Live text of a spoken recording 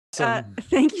Awesome.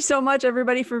 Thank you so much,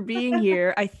 everybody, for being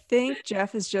here. I think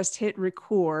Jeff has just hit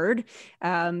record.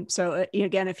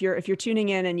 Again, if you're tuning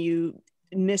in and you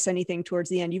miss anything towards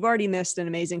the end, you've already missed an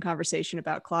amazing conversation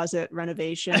about closet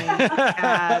renovation,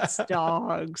 cats,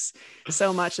 dogs,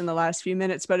 so much in the last few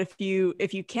minutes. But if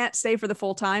you can't stay for the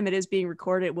full time, it is being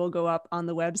recorded. It will go up on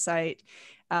the website.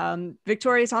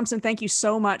 Victoria Thompson, thank you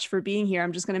so much for being here.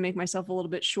 I'm just going to make myself a little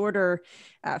bit shorter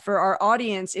for our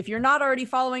audience. If you're not already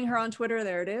following her on Twitter,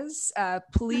 there it is.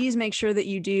 Please make sure that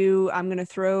you do. I'm going to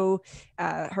throw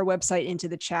her website into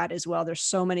the chat as well. There's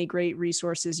so many great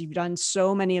resources. You've done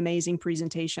so many amazing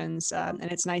presentations, and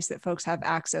it's nice that folks have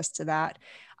access to that.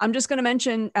 I'm just going to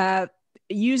mention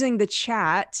using the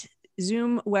chat.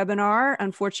 Zoom webinar,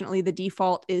 unfortunately, the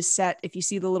default is set. If you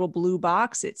see the little blue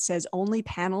box, it says only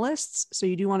panelists. So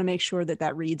you do want to make sure that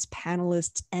that reads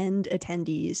panelists and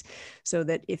attendees, so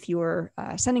that if you're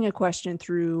sending a question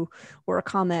through or a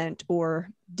comment or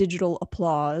digital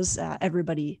applause,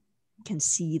 everybody can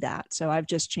see that. So I've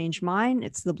just changed mine.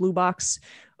 It's the blue box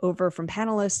over from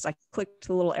panelists. I clicked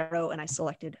the little arrow and I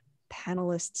selected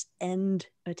panelists and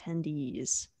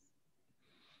attendees.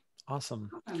 Awesome.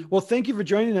 Well, thank you for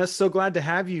joining us. So glad to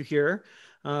have you here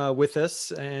with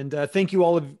us. And thank you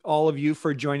all of you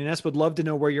for joining us. Would love to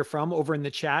know where you're from over in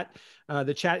the chat.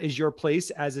 The chat is your place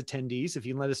as attendees. If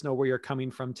you can let us know where you're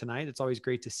coming from tonight, it's always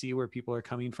great to see where people are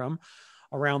coming from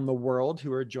around the world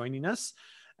who are joining us.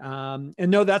 And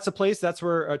no, that's a place. That's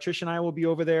where Trish and I will be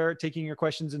over there taking your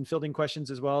questions and fielding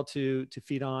questions as well to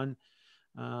feed on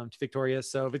to Victoria.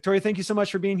 So Victoria, thank you so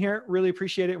much for being here. Really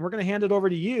appreciate it. And we're going to hand it over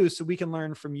to you so we can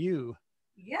learn from you.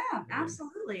 Yeah,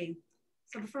 absolutely.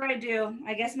 So before I do,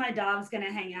 I guess my dog's going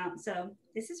to hang out. So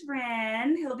this is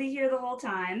Ren. He'll be here the whole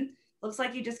time. Looks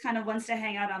like he just kind of wants to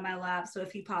hang out on my lap. So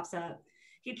if he pops up,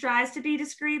 he tries to be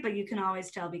discreet, but you can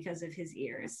always tell because of his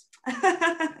ears.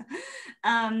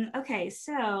 Okay,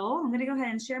 so I'm going to go ahead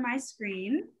and share my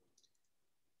screen.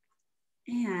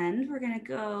 And we're going to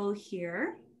go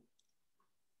here.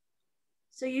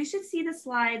 So you should see the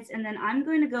slides, and then I'm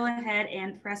going to go ahead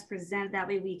and press present. That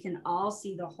way we can all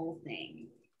see the whole thing.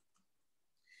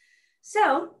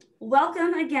 So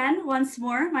welcome again, once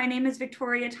more. My name is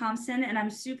Victoria Thompson, and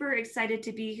I'm super excited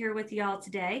to be here with y'all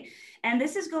today. And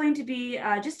this is going to be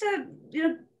just a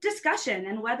discussion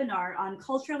and webinar on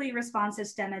culturally responsive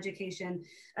STEM education,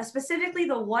 specifically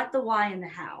the what, the why, and the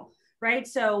how, right?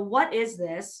 So what is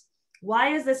this? Why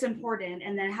is this important?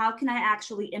 And then how can I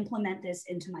actually implement this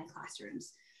into my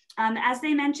classrooms? As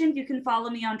they mentioned, you can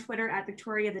follow me on Twitter at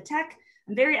Victoria the Tech.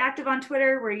 I'm very active on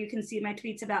Twitter, where you can see my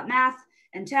tweets about math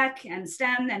and tech and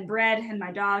STEM and bread and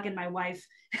my dog and my wife.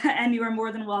 And you are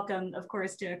more than welcome, of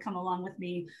course, to come along with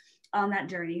me on that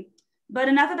journey. But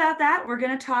enough about that. We're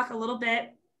going to talk a little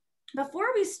bit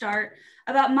before we start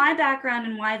about my background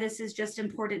and why this is just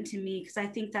important to me, because I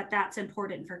think that that's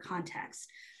important for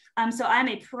context. So I'm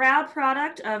a proud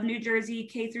product of New Jersey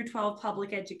K through 12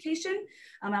 public education.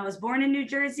 I was born in New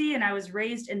Jersey and I was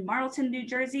raised in Marlton, New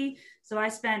Jersey. So I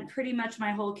spent pretty much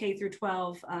my whole K through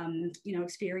 12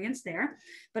 experience there.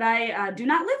 But I do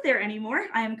not live there anymore.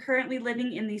 I am currently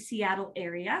living in the Seattle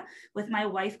area with my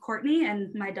wife, Courtney,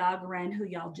 and my dog, Ren, who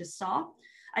y'all just saw.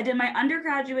 I did my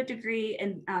undergraduate degree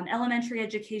in elementary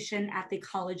education at the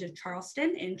College of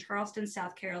Charleston in Charleston,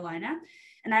 South Carolina.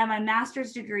 And I have my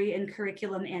master's degree in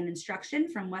curriculum and instruction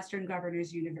from Western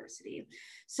Governors University.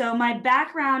 So my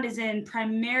background is in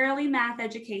primarily math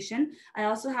education. I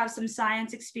also have some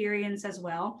science experience as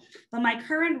well, but my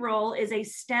current role is a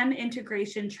STEM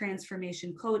integration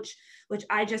transformation coach, which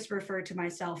I just refer to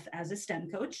myself as a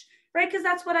STEM coach, right? Because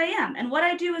that's what I am. And what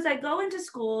I do is I go into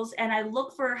schools and I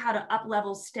look for how to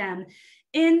up-level STEM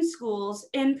in schools,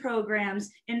 in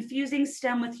programs, infusing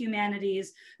STEM with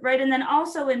humanities, right? And then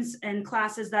also in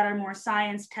classes that are more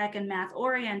science, tech, and math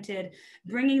oriented,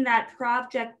 bringing that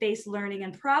project-based learning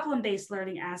and problem-based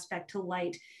learning aspect to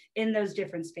light in those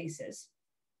different spaces.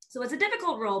 So it's a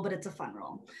difficult role, but it's a fun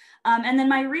role. And then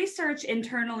my research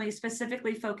internally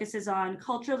specifically focuses on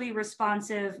culturally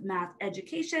responsive math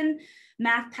education,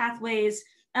 math pathways,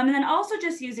 and then also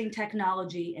just using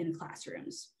technology in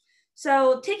classrooms.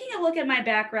 So taking a look at my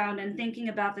background and thinking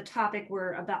about the topic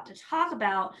we're about to talk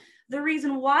about, the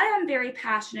reason why I'm very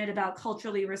passionate about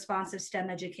culturally responsive STEM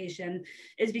education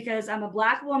is because I'm a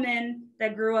Black woman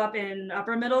that grew up in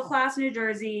upper middle class New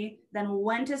Jersey, then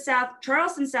went to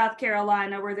Charleston, South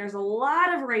Carolina, where there's a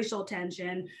lot of racial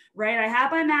tension, right? I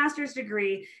have my master's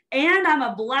degree and I'm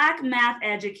a Black math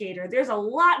educator. There's a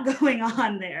lot going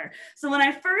on there. So when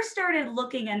I first started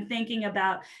looking and thinking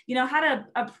about, how to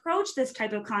approach this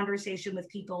type of conversation with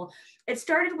people, it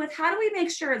started with how do we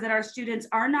make sure that our students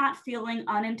are not feeling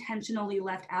unintentionally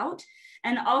left out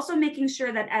and also making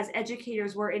sure that as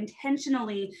educators, we're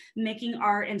intentionally making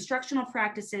our instructional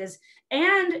practices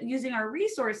and using our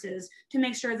resources to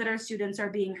make sure that our students are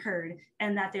being heard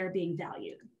and that they're being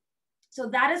valued. So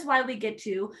that is why we get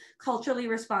to culturally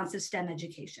responsive STEM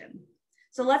education.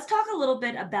 So let's talk a little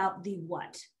bit about the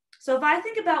what. So if I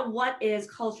think about what is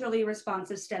culturally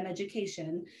responsive STEM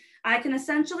education, I can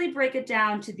essentially break it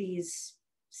down to these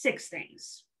 6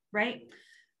 things, right?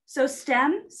 So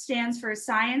STEM stands for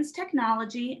science,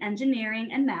 technology, engineering,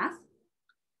 and math.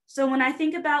 So when I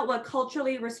think about what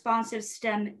culturally responsive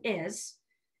STEM is,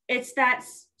 it's that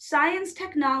science,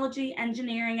 technology,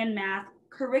 engineering, and math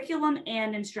curriculum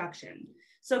and instruction.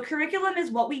 So curriculum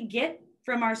is what we get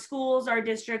from our schools, our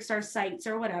districts, our sites,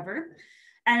 or whatever.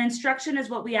 And instruction is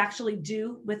what we actually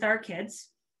do with our kids.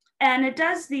 And it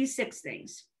does these 6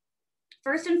 things.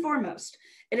 First and foremost,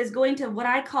 it is going to what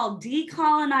I call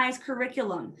decolonize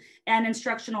curriculum and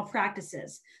instructional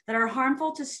practices that are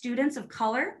harmful to students of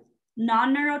color,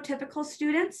 non-neurotypical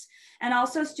students, and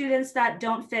also students that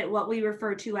don't fit what we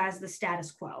refer to as the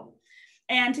status quo.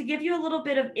 And to give you a little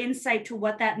bit of insight to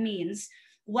what that means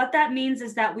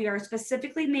is that we are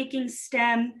specifically making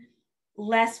STEM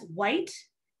less white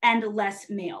and less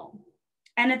male.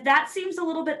 And if that seems a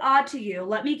little bit odd to you,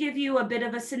 let me give you a bit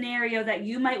of a scenario that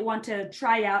you might want to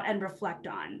try out and reflect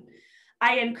on.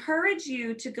 I encourage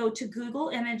you to go to Google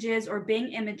Images or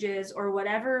Bing Images or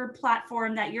whatever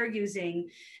platform that you're using,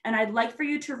 and I'd like for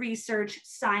you to research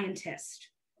scientist,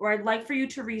 or I'd like for you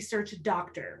to research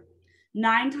doctor.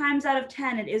 9 times out of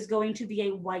 10, it is going to be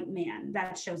a white man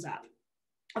that shows up.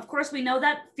 Of course, we know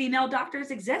that female doctors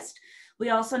exist. We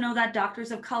also know that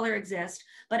doctors of color exist,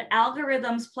 but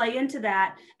algorithms play into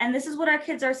that. And this is what our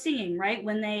kids are seeing, right?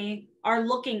 When they are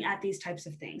looking at these types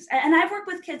of things. And I've worked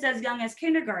with kids as young as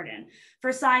kindergarten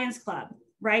for science club,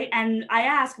 right? And I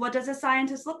ask, what does a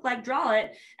scientist look like? Draw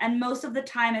it. And most of the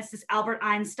time it's this Albert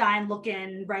Einstein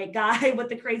looking, right, guy with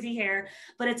the crazy hair,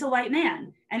 but it's a white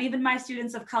man. And even my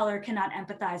students of color cannot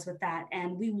empathize with that.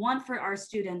 And we want for our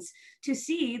students to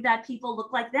see that people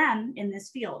look like them in this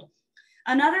field.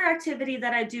 Another activity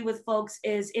that I do with folks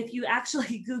is if you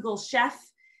actually Google chef,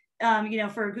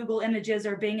 for Google Images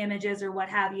or Bing Images or what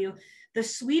have you, the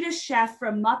Swedish chef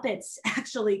from Muppets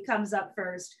actually comes up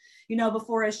first,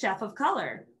 before a chef of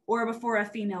color or before a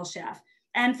female chef.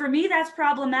 And for me, that's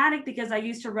problematic because I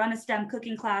used to run a STEM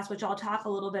cooking class, which I'll talk a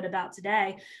little bit about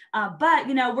today. But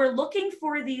we're looking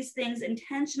for these things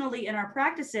intentionally in our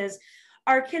practices.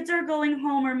 Our kids are going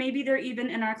home, or maybe they're even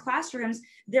in our classrooms,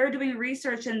 they're doing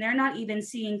research and they're not even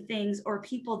seeing things or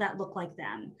people that look like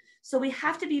them. So we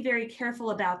have to be very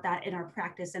careful about that in our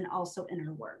practice and also in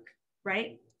our work,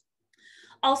 right?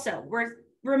 Also, we're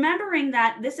remembering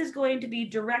that this is going to be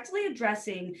directly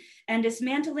addressing and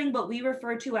dismantling what we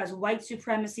refer to as white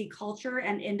supremacy culture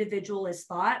and individualist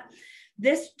thought.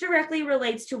 This directly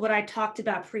relates to what I talked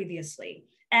about previously.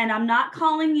 And I'm not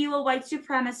calling you a white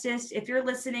supremacist. If you're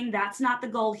listening, that's not the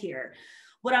goal here.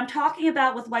 What I'm talking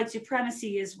about with white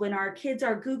supremacy is when our kids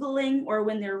are Googling or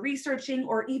when they're researching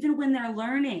or even when they're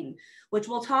learning, which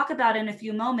we'll talk about in a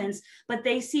few moments, but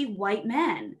they see white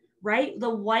men, right? The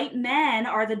white men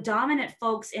are the dominant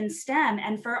folks in STEM.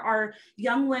 And for our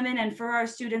young women and for our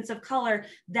students of color,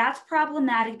 that's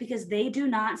problematic because they do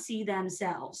not see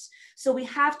themselves. So we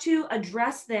have to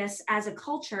address this as a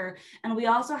culture, and we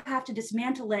also have to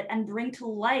dismantle it and bring to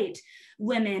light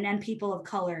women and people of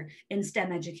color in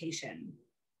STEM education.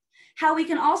 How we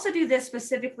can also do this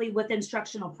specifically with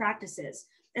instructional practices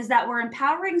is that we're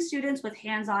empowering students with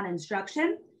hands-on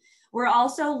instruction. We're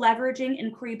also leveraging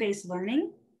inquiry-based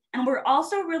learning. And we're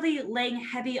also really laying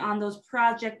heavy on those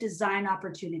project design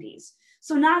opportunities.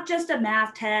 So not just a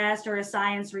math test or a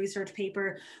science research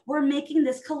paper, we're making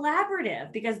this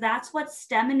collaborative because that's what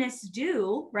STEMinists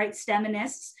do, right?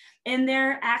 STEMinists in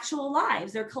their actual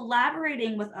lives, they're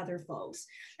collaborating with other folks.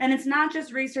 And it's not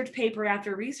just research paper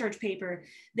after research paper,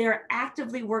 they're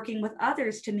actively working with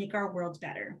others to make our world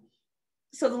better.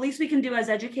 So the least we can do as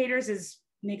educators is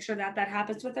make sure that that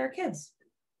happens with our kids.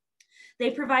 They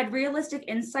provide realistic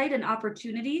insight and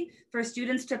opportunity for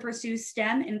students to pursue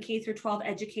STEM in K-12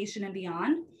 education and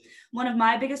beyond. One of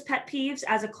my biggest pet peeves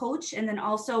as a coach, and then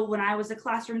also when I was a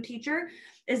classroom teacher,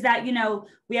 is that,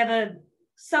 we have a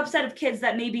subset of kids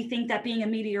that maybe think that being a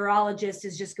meteorologist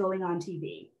is just going on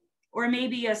TV. Or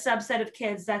maybe a subset of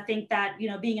kids that think that,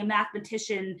 being a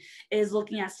mathematician is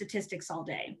looking at statistics all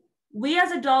day. We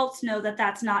as adults know that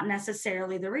that's not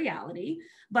necessarily the reality,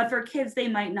 but for kids, they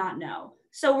might not know.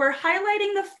 So we're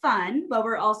highlighting the fun, but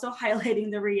we're also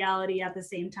highlighting the reality at the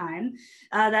same time.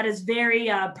 That is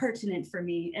very pertinent for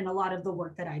me in a lot of the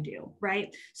work that I do,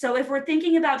 right? So if we're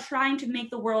thinking about trying to make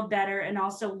the world better and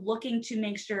also looking to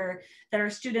make sure that our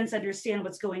students understand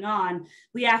what's going on,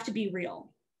 we have to be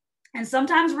real. And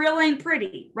sometimes real ain't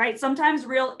pretty, right? Sometimes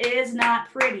real is not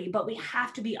pretty, but we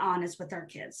have to be honest with our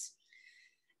kids.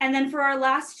 And then for our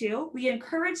last two, we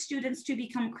encourage students to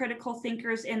become critical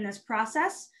thinkers in this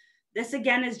process. This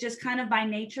again is just kind of by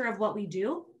nature of what we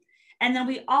do. And then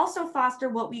we also foster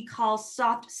what we call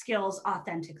soft skills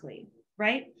authentically,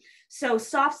 right? So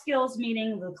soft skills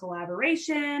meaning the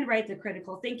collaboration, right? The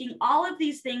critical thinking, all of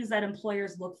these things that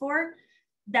employers look for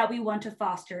that we want to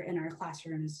foster in our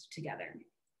classrooms together.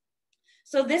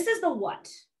 So this is the what,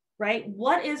 right?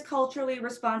 What is culturally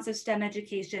responsive STEM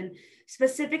education?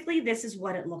 Specifically, this is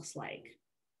what it looks like.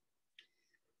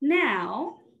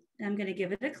 Now, I'm going to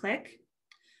give it a click.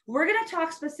 We're going to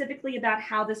talk specifically about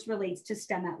how this relates to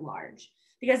STEM at large.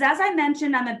 Because as I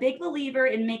mentioned, I'm a big believer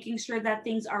in making sure that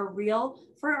things are real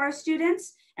for our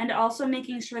students and also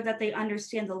making sure that they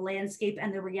understand the landscape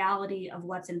and the reality of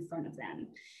what's in front of them.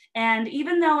 And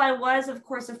even though I was, of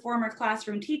course, a former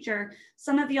classroom teacher,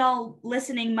 some of y'all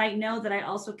listening might know that I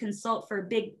also consult for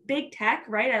big tech,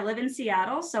 right? I live in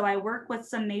Seattle, so I work with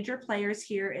some major players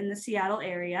here in the Seattle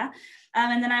area.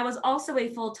 And then I was also a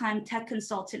full-time tech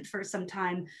consultant for some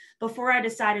time before I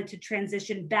decided to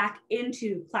transition back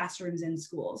into classrooms and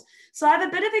schools. So I have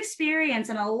a bit of experience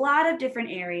in a lot of different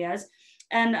areas.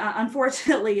 And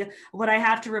unfortunately, what I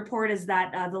have to report is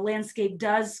that the landscape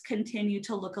does continue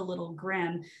to look a little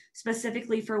grim,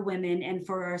 specifically for women and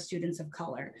for our students of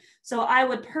color. So I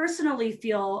would personally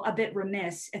feel a bit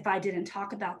remiss if I didn't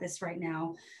talk about this right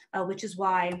now, which is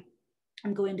why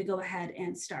I'm going to go ahead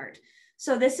and start.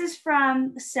 So this is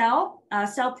from Cell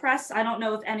Press. I don't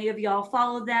know if any of y'all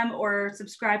follow them or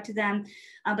subscribe to them,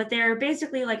 but they're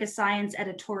basically like a science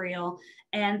editorial.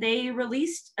 And they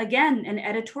released, again, an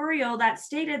editorial that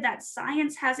stated that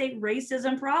science has a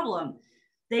racism problem.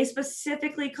 They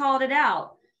specifically called it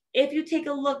out. If you take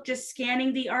a look, just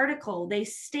scanning the article, they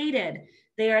stated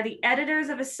they are the editors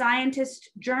of a scientist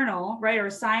journal, right, or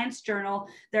a science journal.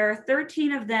 There are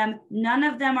 13 of them. None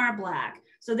of them are Black.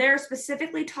 So they're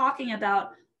specifically talking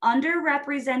about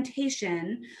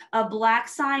underrepresentation of Black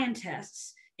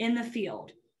scientists in the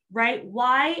field, right?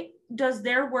 Why does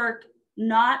their work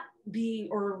not be,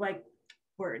 or like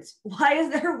words, why is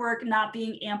their work not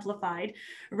being amplified,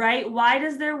 right? Why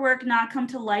does their work not come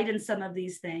to light in some of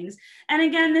these things? And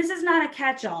again, this is not a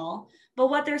catch-all, but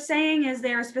what they're saying is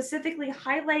they are specifically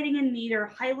highlighting a need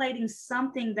or highlighting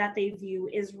something that they view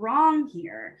is wrong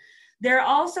here. They're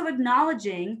also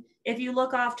acknowledging, if you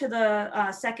look off to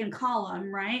the second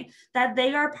column, right, that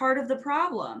they are part of the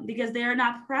problem because they are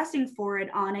not pressing for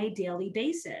it on a daily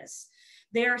basis.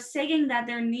 They are saying that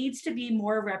there needs to be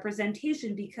more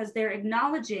representation because they're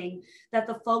acknowledging that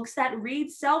the folks that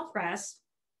read Cell Press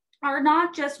are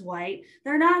not just white,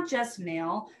 they're not just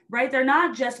male, right? They're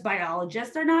not just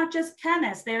biologists, they're not just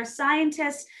chemists, they're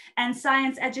scientists and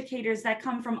science educators that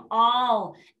come from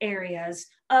all areas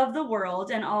of the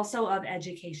world and also of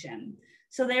education.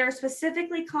 So they are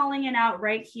specifically calling it out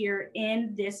right here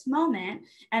in this moment.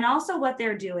 And also what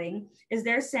they're doing is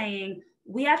they're saying,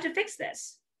 we have to fix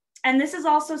this. And this is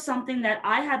also something that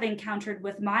I have encountered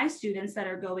with my students that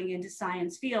are going into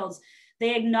science fields.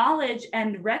 They acknowledge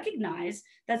and recognize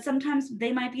that sometimes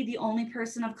they might be the only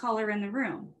person of color in the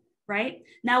room, right?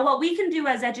 Now, what we can do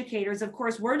as educators, of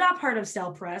course, we're not part of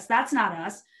Cell Press, that's not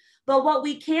us. But what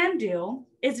we can do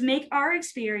is make our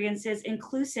experiences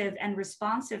inclusive and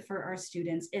responsive for our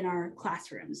students in our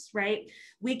classrooms, right?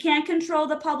 We can't control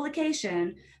the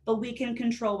publication, but we can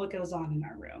control what goes on in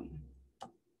our room.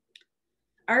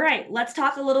 All right, let's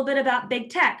talk a little bit about big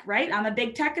tech, right? I'm a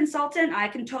big tech consultant. I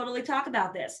can totally talk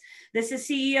about this. This is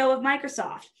CEO of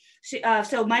Microsoft.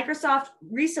 So Microsoft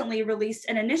recently released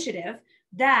an initiative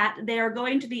that they are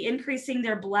going to be increasing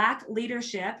their Black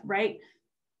leadership, right,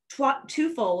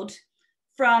 twofold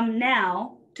from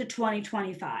now to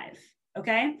 2025,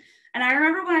 okay? And I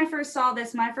remember when I first saw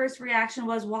this, my first reaction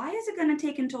was, why is it going to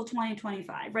take until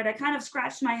 2025, right? I kind of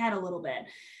scratched my head a little bit.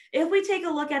 If we take a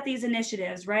look at these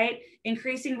initiatives, right?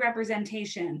 Increasing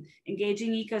representation,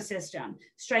 engaging ecosystem,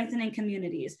 strengthening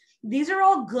communities, these are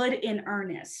all good in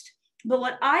earnest. But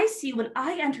what I see when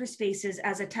I enter spaces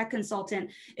as a tech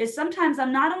consultant is sometimes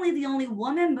I'm not only the only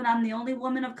woman, but I'm the only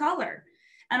woman of color.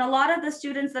 And a lot of the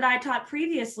students that I taught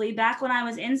previously, back when I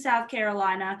was in South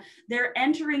Carolina, they're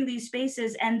entering these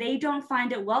spaces and they don't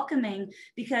find it welcoming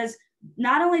because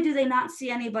not only do they not see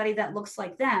anybody that looks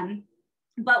like them,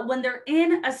 But when they're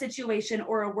in a situation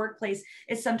or a workplace,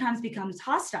 it sometimes becomes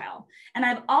hostile. And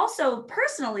I've also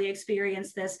personally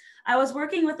experienced this. I was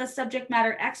working with a subject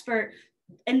matter expert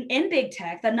in big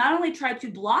tech that not only tried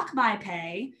to block my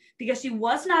pay because she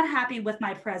was not happy with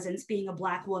my presence being a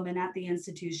Black woman at the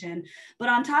institution, but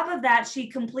on top of that, she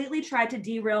completely tried to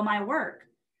derail my work.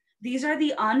 These are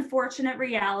the unfortunate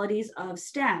realities of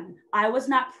STEM. I was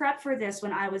not prepped for this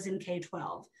when I was in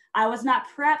K-12. I was not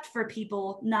prepped for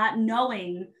people not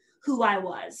knowing who I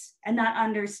was and not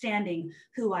understanding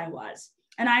who I was.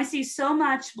 And I see so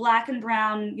much Black and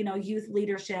brown, youth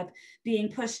leadership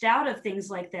being pushed out of things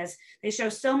like this. They show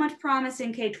so much promise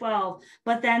in K-12,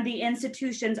 but then the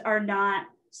institutions are not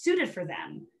suited for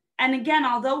them. And again,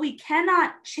 although we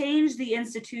cannot change the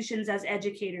institutions as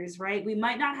educators, right? We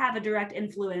might not have a direct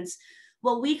influence.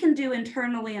 What we can do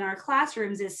internally in our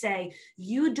classrooms is say,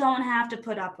 you don't have to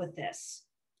put up with this.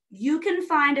 You can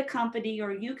find a company,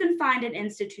 or you can find an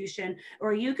institution,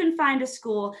 or you can find a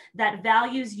school that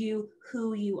values you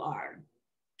who you are,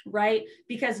 right?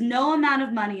 Because no amount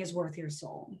of money is worth your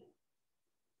soul.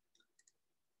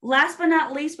 Last but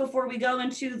not least, before we go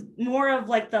into more of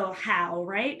like the how,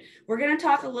 right? We're going to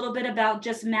talk a little bit about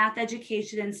just math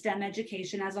education and STEM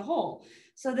education as a whole.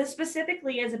 So this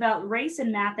specifically is about race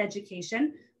and math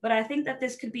education, but I think that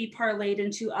this could be parlayed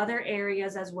into other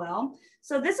areas as well.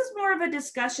 So this is more of a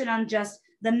discussion on just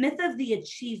the myth of the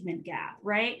achievement gap,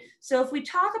 right? So if we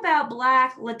talk about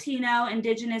Black, Latino,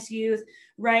 Indigenous youth,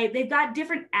 right, they've got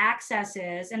different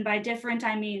accesses, and by different,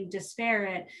 I mean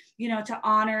disparate, to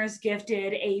honors,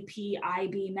 gifted, AP,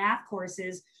 IB math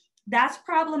courses. That's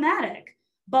problematic.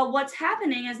 But what's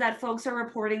happening is that folks are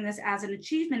reporting this as an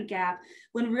achievement gap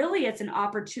when really it's an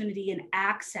opportunity and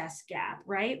access gap,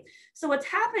 right? So what's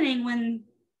happening when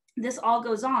this all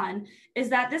goes on is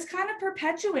that this kind of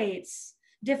perpetuates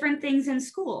different things in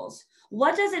schools.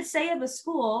 What does it say of a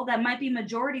school that might be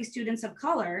majority students of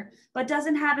color, but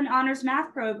doesn't have an honors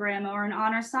math program or an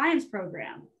honors science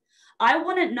program? I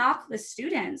wouldn't knock the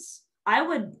students. I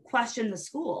would question the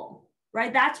school,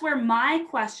 right? That's where my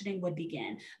questioning would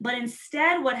begin. But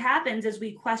instead, what happens is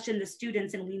we question the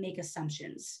students and we make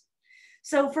assumptions.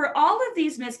 So for all of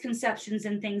these misconceptions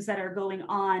and things that are going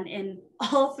on in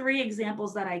all three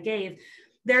examples that I gave,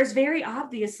 there's very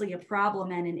obviously a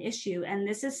problem and an issue. And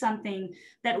this is something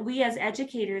that we as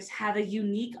educators have a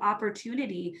unique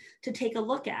opportunity to take a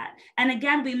look at. And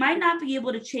again, we might not be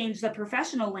able to change the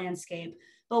professional landscape,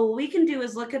 but what we can do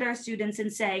is look at our students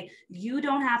and say, you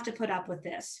don't have to put up with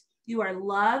this. You are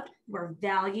loved, you are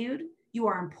valued, you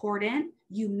are important,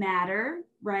 you matter,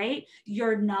 right?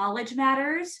 Your knowledge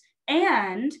matters.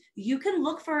 And you can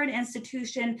look for an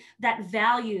institution that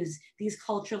values these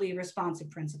culturally responsive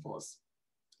principles.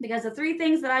 Because the three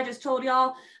things that I just told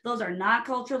y'all, those are not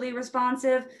culturally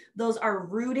responsive. Those are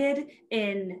rooted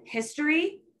in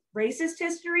history, racist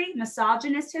history,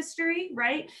 misogynist history,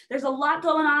 right? There's a lot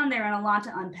going on there and a lot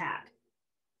to unpack.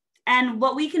 And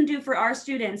what we can do for our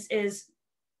students is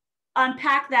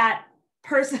unpack that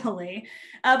personally,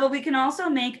 but we can also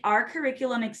make our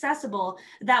curriculum accessible.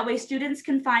 That way students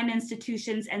can find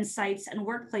institutions and sites and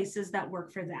workplaces that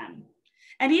work for them.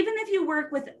 And even if you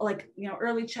work with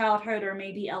early childhood or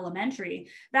maybe elementary,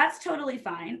 that's totally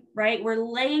fine, right? We're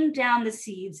laying down the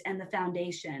seeds and the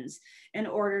foundations in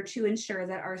order to ensure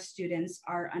that our students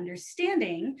are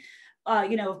understanding,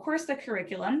 of course, the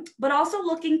curriculum, but also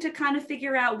looking to kind of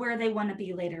figure out where they want to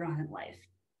be later on in life.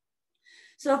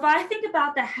 So if I think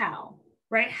about the how,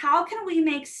 right? How can we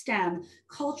make STEM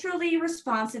culturally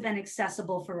responsive and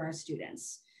accessible for our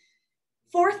students?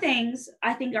 4 things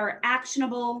I think are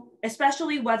actionable,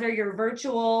 especially whether you're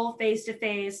virtual,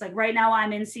 face-to-face. Like right now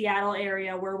I'm in Seattle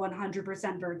area, we're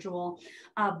 100% virtual,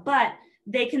 but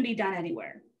they can be done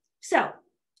anywhere. So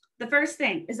the first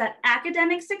thing is that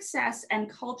academic success and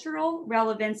cultural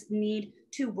relevance need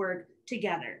to work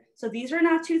together. So these are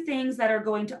not 2 things that are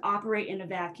going to operate in a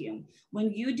vacuum.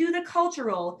 When you do the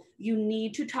cultural, you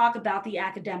need to talk about the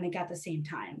academic at the same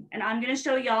time. And I'm going to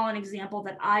show y'all an example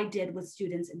that I did with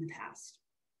students in the past.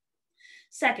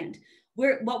 Second,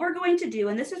 what we're going to do,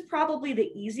 and this is probably the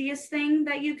easiest thing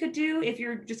that you could do if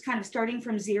you're just kind of starting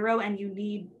from zero and you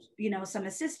need, some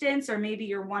assistance, or maybe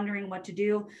you're wondering what to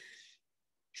do,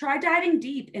 try diving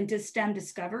deep into STEM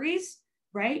discoveries,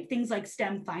 right? Things like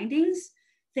STEM findings,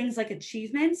 things like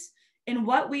achievements, in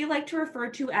what we like to refer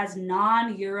to as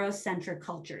non-Eurocentric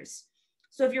cultures.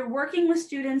 So if you're working with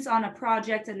students on a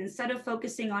project and instead of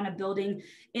focusing on a building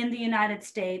in the United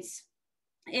States,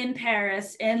 in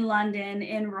Paris, in London,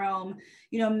 in Rome,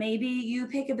 maybe you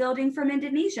pick a building from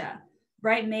Indonesia,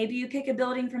 right? Maybe you pick a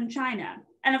building from China.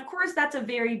 And of course, that's a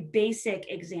very basic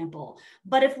example.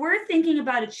 But if we're thinking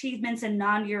about achievements in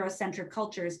non-Eurocentric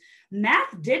cultures,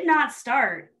 math did not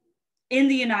start in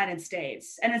the United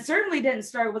States. And it certainly didn't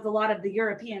start with a lot of the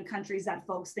European countries that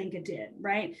folks think it did,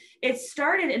 right? It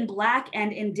started in Black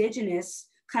and Indigenous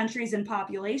countries and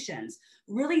populations.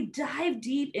 Really dive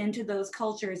deep into those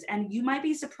cultures, and you might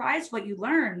be surprised what you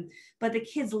learn, but the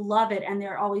kids love it and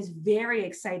they're always very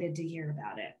excited to hear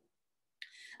about it.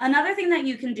 Another thing that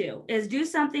you can do is do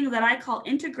something that I call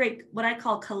integrate what I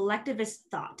call collectivist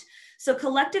thought. So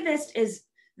collectivist is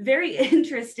very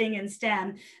interesting in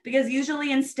STEM, because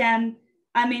usually in STEM,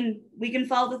 I mean, we can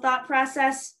follow the thought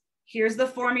process. Here's the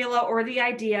formula or the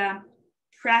idea,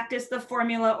 practice the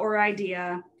formula or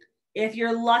idea. If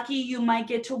you're lucky, you might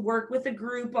get to work with a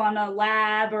group on a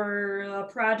lab or a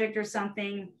project or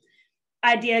something.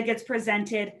 Idea gets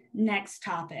presented, next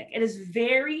topic. It is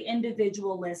very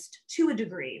individualist to a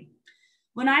degree.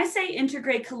 When I say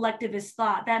integrate collectivist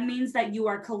thought, that means that you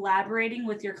are collaborating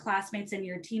with your classmates and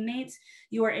your teammates.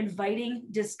 You are inviting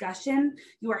discussion.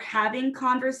 You are having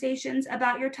conversations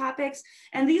about your topics.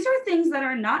 And these are things that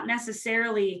are not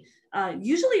necessarily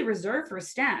usually reserved for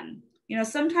STEM. You know,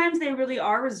 sometimes they really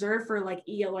are reserved for like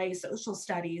ELA social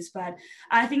studies, but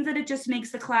I think that it just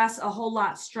makes the class a whole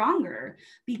lot stronger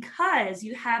because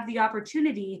you have the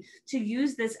opportunity to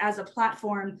use this as a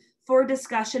platform for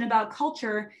discussion about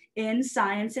culture in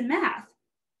science and math.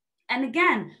 And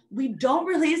again, we don't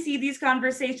really see these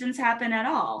conversations happen at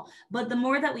all, but the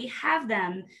more that we have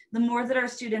them, the more that our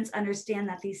students understand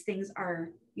that these things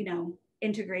are, you know,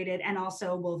 integrated and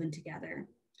also woven together.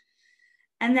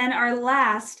 And then our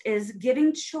last is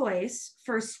giving choice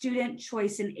for student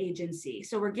choice and agency.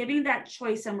 So we're giving that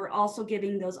choice and we're also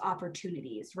giving those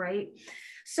opportunities, right?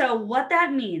 So what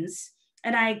that means,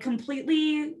 and I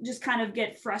completely just kind of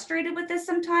get frustrated with this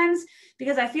sometimes,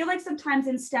 because I feel like sometimes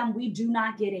in STEM, we do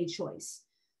not get a choice.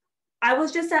 I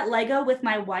was just at Lego with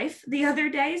my wife the other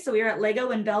day. So we were at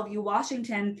Lego in Bellevue,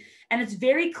 Washington, and it's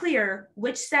very clear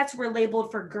which sets were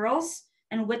labeled for girls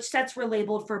and which sets were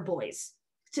labeled for boys.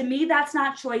 To me, that's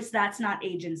not choice, that's not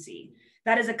agency.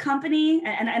 That is a company,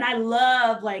 and I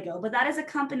love Lego, but that is a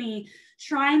company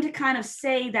trying to kind of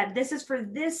say that this is for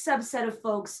this subset of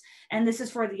folks, and this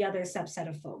is for the other subset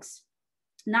of folks.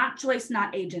 Not choice,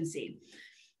 not agency.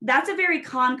 That's a very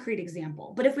concrete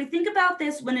example. But if we think about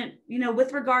this when it, you know,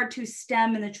 with regard to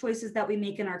STEM and the choices that we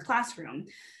make in our classroom,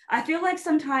 I feel like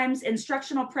sometimes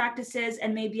instructional practices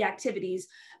and maybe activities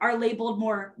are labeled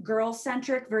more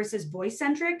girl-centric versus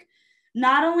boy-centric.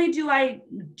 Not only do I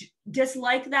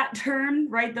dislike that term,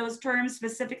 right, those terms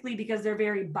specifically because they're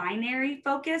very binary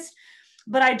focused,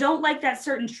 but I don't like that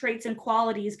certain traits and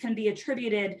qualities can be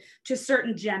attributed to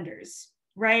certain genders,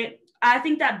 right? I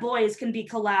think that boys can be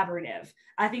collaborative.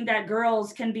 I think that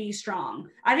girls can be strong.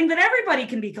 I think that everybody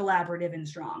can be collaborative and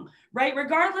strong, right?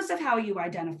 Regardless of how you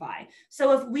identify.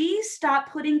 So if we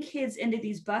stop putting kids into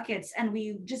these buckets and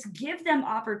we just give them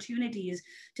opportunities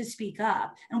to speak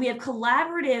up, and we have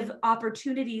collaborative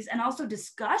opportunities and also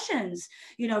discussions,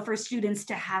 you know, for students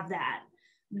to have that,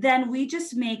 then we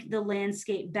just make the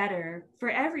landscape better for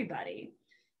everybody.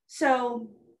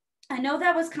 So I know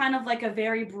that was kind of like a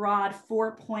very broad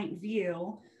 4-point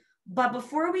view, but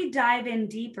before we dive in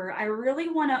deeper, I really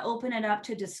want to open it up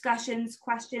to discussions,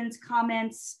 questions,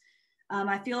 comments.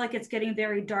 I feel like it's getting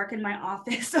very dark in my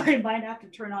office, so I might have to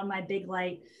turn on my big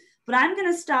light, but I'm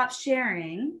going to stop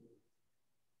sharing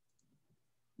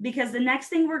because the next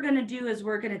thing we're going to do is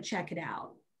we're going to check it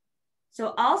out.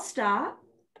 So I'll stop.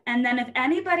 And then if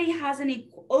anybody has any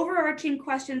overarching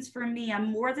questions for me,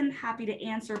 I'm more than happy to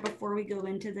answer before we go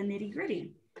into the nitty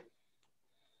gritty.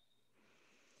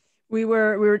 We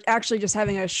were actually just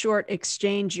having a short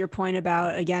exchange, your point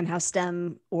about, again, how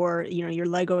STEM or, you know, your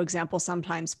Lego example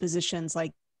sometimes positions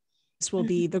like this will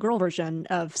be the girl version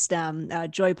of STEM.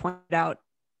 Joy pointed out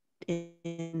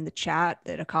in the chat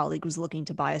that a colleague was looking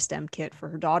to buy a STEM kit for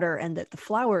her daughter and that the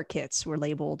flower kits were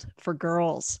labeled for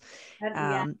girls.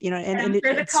 Yeah. You know, and the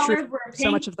it's colors true. were pink,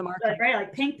 So much of the market, right?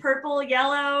 Like pink, purple,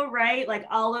 yellow, right? Like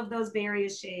all of those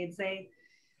various shades.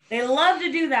 They love to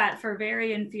do that for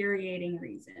very infuriating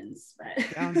reasons.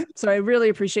 But yeah. So I really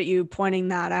appreciate you pointing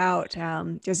that out,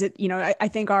 because it, you know, I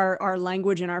think our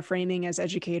language and our framing as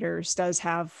educators does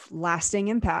have lasting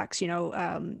impacts. You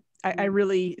know, I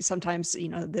really sometimes, you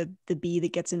know, the bee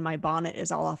that gets in my bonnet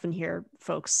is I'll often hear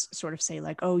folks sort of say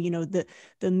like, oh, you know,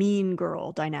 the mean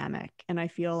girl dynamic, and I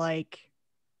feel like,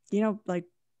 you know, like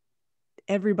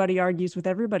everybody argues with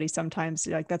everybody sometimes.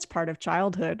 Like that's part of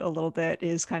childhood a little bit,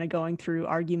 is kind of going through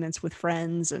arguments with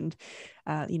friends. And,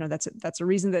 that's a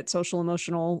reason that social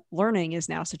emotional learning is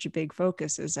now such a big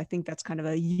focus, is I think that's kind of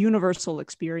a universal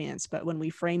experience. But when we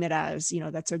frame it as,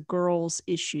 that's a girl's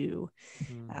issue.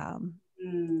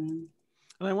 And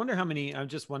I wonder I'm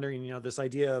just wondering, this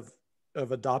idea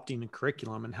of adopting a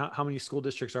curriculum, and how many school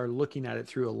districts are looking at it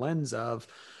through a lens of,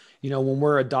 when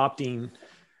we're adopting.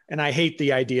 And I hate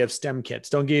the idea of STEM kits.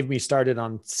 Don't get me started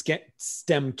on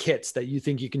STEM kits that you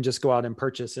think you can just go out and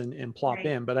purchase and plop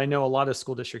in. But I know a lot of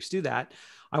school districts do that.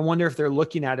 I wonder if they're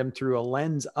looking at them through a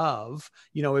lens of,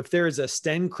 if there is a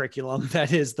STEM curriculum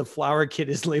that is the flower kit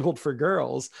is labeled for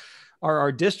girls, are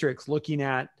our districts looking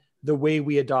at the way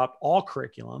we adopt all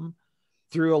curriculum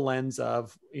through a lens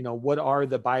of, what are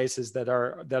the biases that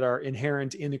are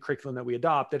inherent in the curriculum that we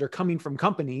adopt, that are coming from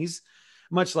companies.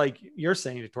 Much like you're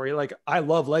saying, Victoria, like I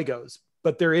love Legos,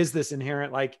 but there is this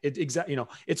inherent, like it's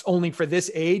only for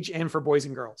this age and for boys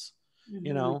and girls,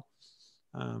 I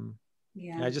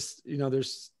just,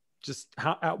 there's just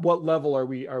at what level are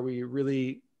we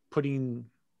really putting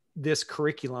this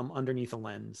curriculum underneath a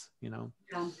lens, Yeah.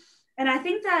 And I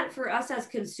think that for us as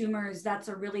consumers, that's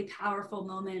a really powerful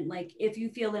moment. Like if you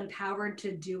feel empowered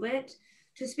to do it,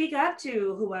 to speak up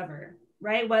to whoever,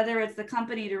 right? Whether it's the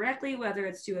company directly, whether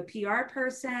it's to a PR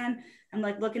person. I'm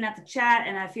like looking at the chat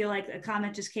and I feel like a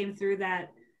comment just came through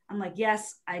that I'm like,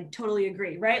 yes, I totally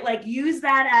agree, right? Like use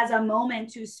that as a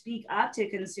moment to speak up to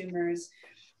consumers,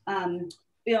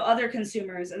 other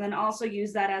consumers, and then also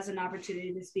use that as an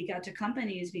opportunity to speak out to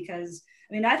companies, because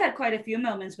I've had quite a few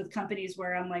moments with companies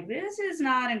where I'm like, this is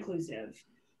not inclusive.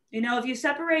 If you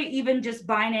separate even just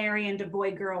binary into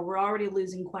boy, girl, we're already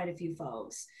losing quite a few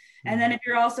folks. And then if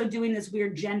you're also doing this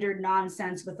weird gendered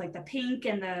nonsense with like the pink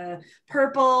and the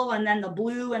purple and then the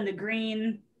blue and the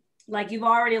green, like you've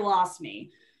already lost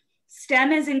me.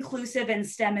 STEM is inclusive and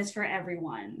STEM is for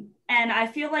everyone. And I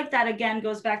feel like that again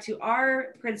goes back to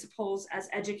our principles as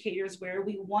educators, where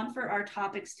we want for our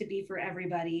topics to be for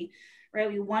everybody,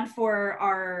 right? We want for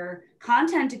our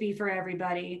content to be for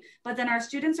everybody, but then our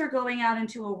students are going out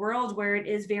into a world where it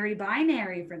is very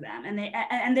binary for them.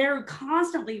 And they're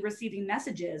constantly receiving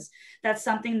messages that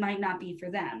something might not be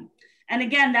for them. And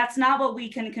again, that's not what we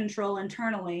can control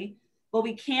internally. What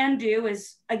we can do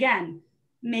is, again,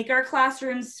 make our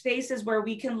classrooms spaces where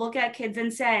we can look at kids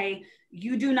and say,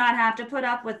 you do not have to put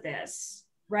up with this.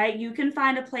 Right? You can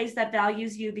find a place that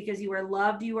values you because you are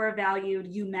loved, you are valued,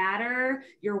 you matter,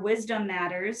 your wisdom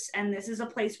matters, and this is a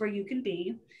place where you can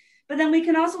be. But then we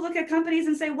can also look at companies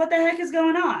and say, what the heck is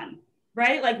going on?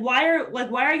 Right? Like why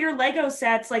are your Lego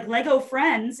sets, like Lego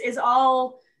Friends is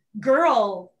all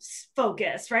girl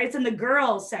focused, right? It's in the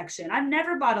girls section. I've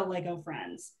never bought a Lego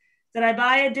Friends. Did I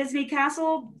buy a Disney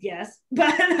castle? Yes,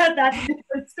 but that's a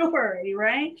different story,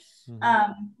 right?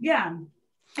 Yeah.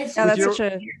 I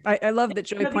love that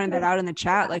Joy pointed that out in the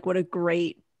chat. Like what a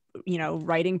great,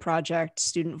 writing project,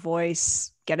 student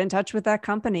voice, get in touch with that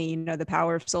company, the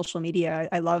power of social media.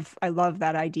 I love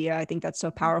that idea. I think that's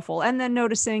so powerful. And then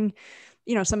noticing,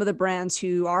 some of the brands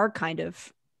who are kind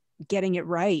of getting it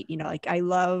right, like I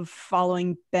love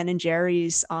following Ben and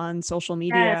Jerry's on social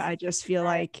media. Yes. I just feel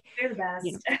like they're the best.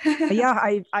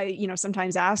 I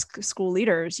sometimes ask school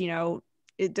leaders,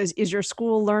 is your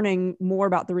school learning more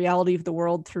about the reality of the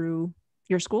world through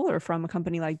your school or from a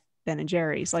company like Ben and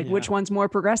Jerry's? Like which one's more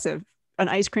progressive, an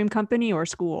ice cream company or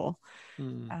school?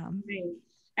 And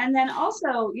then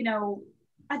also,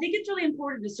 I think it's really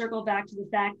important to circle back to the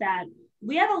fact that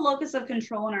we have a locus of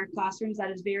control in our classrooms that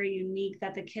is very unique,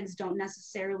 that the kids don't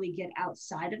necessarily get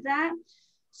outside of that.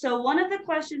 So one of the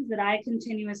questions that I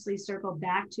continuously circle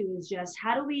back to is just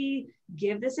how do we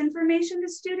give this information to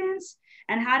students,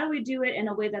 and how do we do it in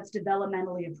a way that's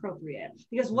developmentally appropriate?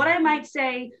 Because what I might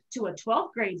say to a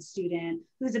 12th grade student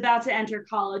who's about to enter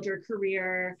college or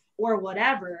career or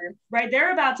whatever, right?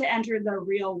 They're about to enter the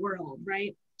real world,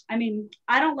 right? I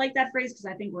don't like that phrase because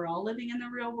I think we're all living in the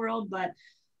real world, but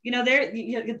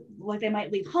like they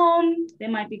might leave home, they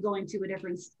might be going to a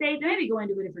different state, they may be going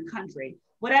to a different country.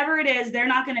 Whatever it is, they're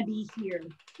not going to be here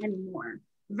anymore.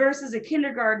 Versus a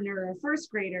kindergartner or a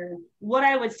first grader, what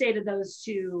I would say to those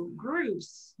two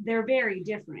groups, they're very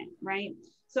different, right?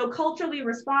 So culturally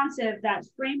responsive, that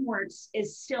frameworks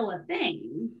is still a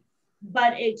thing,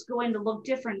 but it's going to look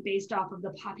different based off of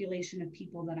the population of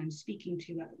people that I'm speaking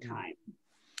to at the time.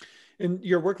 And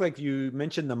your work, like you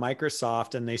mentioned the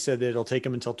Microsoft, and they said that it'll take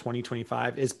them until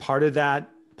 2025. Is part of that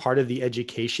part of the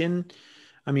education?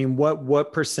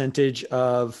 What percentage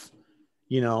of,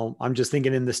 I'm just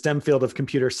thinking in the STEM field of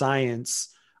computer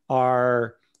science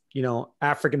are,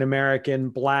 African-American,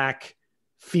 Black,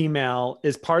 female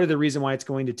is part of the reason why it's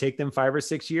going to take them 5 or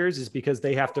 6 years, is because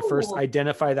they have to first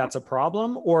identify that's a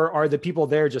problem, or are the people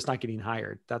there just not getting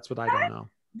hired? That's what I don't know.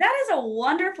 That is a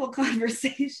wonderful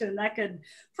conversation. That could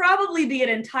probably be an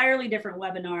entirely different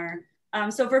webinar.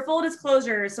 So for full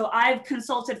disclosure, so I've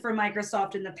consulted for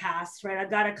Microsoft in the past, right? I've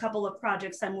got a couple of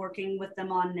projects I'm working with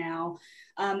them on now.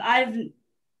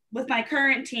 With my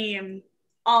current team,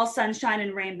 all sunshine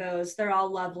and rainbows. They're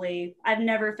all lovely. I've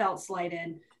never felt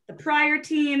slighted. The prior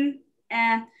team,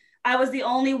 I was the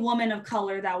only woman of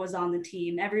color that was on the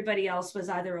team. Everybody else was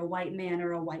either a white man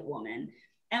or a white woman.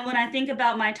 And when I think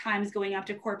about my times going up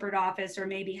to corporate office or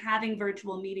maybe having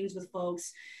virtual meetings with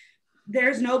folks,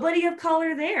 there's nobody of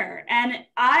color there. And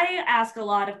I ask a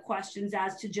lot of questions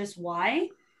as to just why.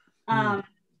 And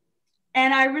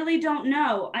I really don't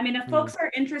know. I mean, if folks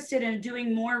are interested in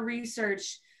doing more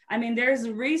research, I mean, there's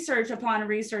research upon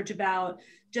research about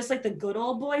just like the good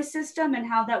old boy system and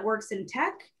how that works in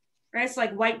tech, right? It's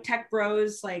like white tech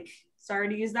bros, like, sorry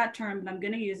to use that term, but I'm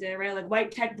going to use it, right? Like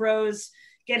white tech bros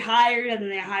get hired and then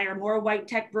they hire more white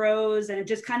tech bros, and it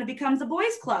just kind of becomes a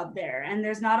boys club there. And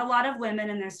there's not a lot of women,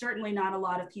 and there's certainly not a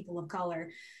lot of people of color.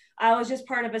 I was just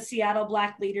part of a Seattle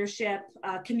Black leadership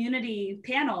community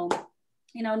panel,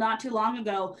 not too long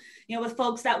ago, with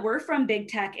folks that were from big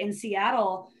tech in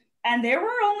Seattle. And there were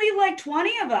only like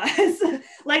 20 of us.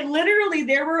 Like literally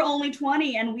there were only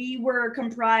 20, and we were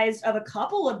comprised of a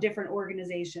couple of different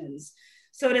organizations.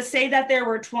 So to say that there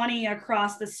were 20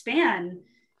 across the span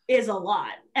is a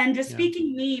lot. And just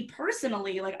speaking me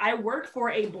personally, like I work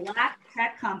for a Black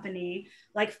tech company,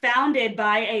 like founded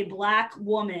by a Black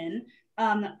woman.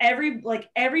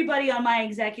 Everybody on my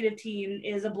executive team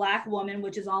is a Black woman,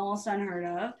 which is almost unheard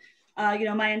of.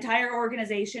 My entire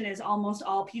organization is almost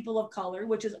all people of color,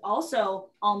 which is also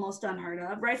almost unheard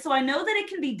of, right? So I know that it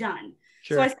can be done.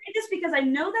 Sure. So I say this because I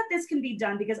know that this can be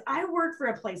done because I work for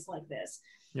a place like this.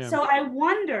 Yeah. So I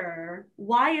wonder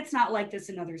why it's not like this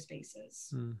in other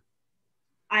spaces.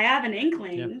 I have an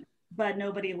inkling, but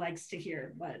nobody likes to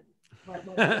hear what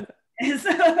is.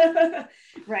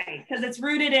 Right, because it's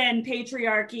rooted in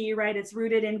patriarchy, right? It's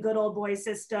rooted in good old boy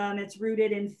system. It's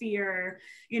rooted in fear,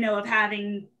 of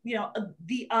having,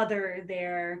 the other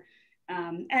there.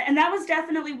 And that was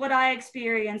definitely what I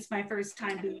experienced my first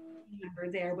time being a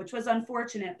member there, which was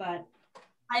unfortunate, but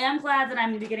I am glad that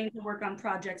I'm beginning to work on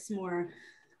projects more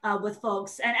with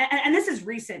folks. And this is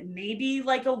recent, maybe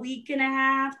like a week and a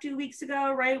half, 2 weeks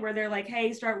ago, right? Where they're like,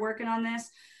 hey, start working on this.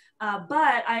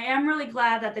 But I am really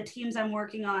glad that the teams I'm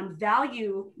working on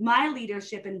value my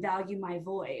leadership and value my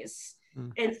voice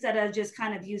instead of just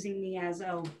kind of using me as,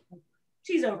 oh,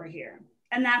 she's over here.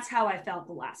 And that's how I felt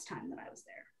the last time that I was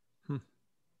there.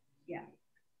 Yeah.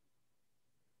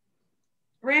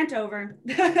 Rant over.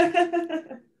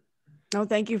 No,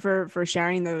 thank you for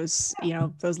sharing those.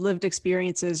 Those lived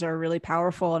experiences are really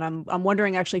powerful. And I'm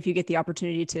wondering actually if you get the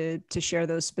opportunity to share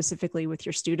those specifically with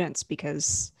your students,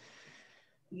 because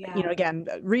again,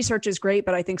 research is great,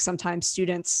 but I think sometimes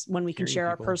students, when we can share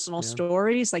our personal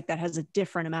stories, like that has a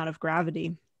different amount of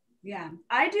gravity. Yeah,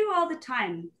 I do all the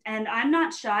time, and I'm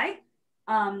not shy.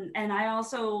 And I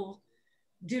also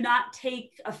do not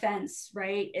take offense,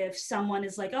 right? If someone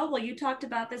is like, oh, well, you talked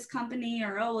about this company,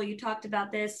 or, oh, well, you talked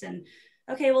about this. And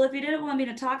okay, well, if you didn't want me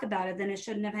to talk about it, then it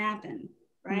shouldn't have happened,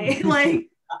 right?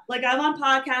 like I'm on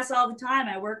podcasts all the time.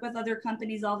 I work with other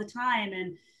companies all the time.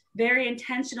 And very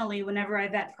intentionally, whenever I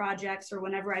vet projects or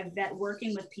whenever I vet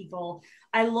working with people,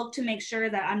 I look to make sure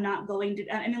that I'm not going to,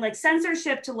 like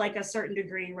censorship to like a certain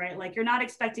degree, right? Like you're not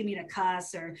expecting me to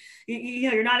cuss, or,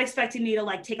 you're not expecting me to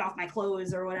like take off my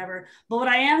clothes or whatever. But what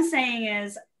I am saying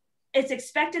is it's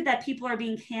expected that people are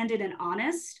being candid and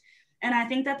honest. And I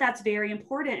think that that's very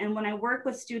important. And when I work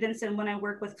with students and when I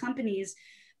work with companies,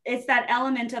 it's that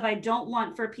element of, I don't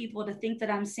want for people to think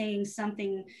that I'm saying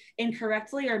something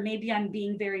incorrectly, or maybe I'm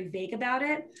being very vague about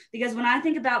it. Because when I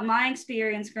think about my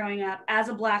experience growing up as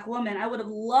a Black woman, I would have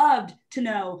loved to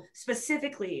know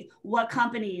specifically what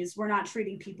companies were not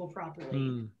treating people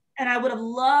properly. And I would have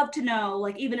loved to know,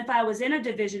 like, even if I was in a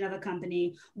division of a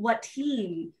company, what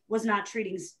team was not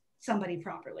treating somebody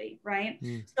properly, right?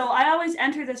 So I always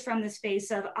enter this from the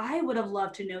space of, I would have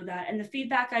loved to know that. And the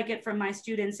feedback I get from my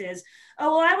students is,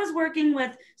 oh, well, I was working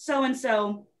with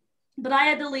so-and-so, but I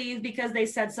had to leave because they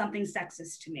said something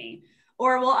sexist to me.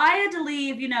 Or, well, I had to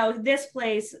leave, this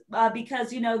place because,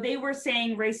 they were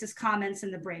saying racist comments in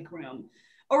the break room.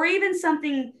 Or even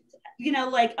something,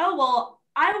 like, oh, well,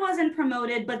 I wasn't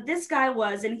promoted, but this guy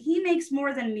was, and he makes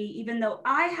more than me, even though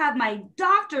I have my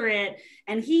doctorate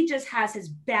and he just has his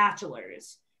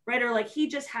bachelor's, right? Or like he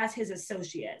just has his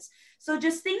associates. So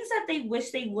just things that they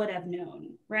wish they would have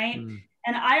known, right?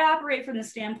 And I operate from the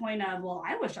standpoint of, well,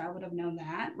 I wish I would have known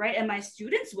that, right? And my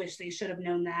students wish they should have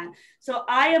known that. So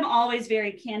I am always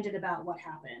very candid about what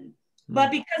happened.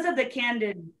 But because of the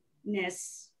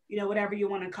candidness, you know, whatever you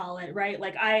want to call it, right?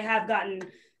 Like I have gotten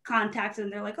contacts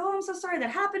and they're like, oh, I'm so sorry that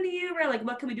happened to you, right? Like,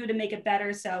 what can we do to make it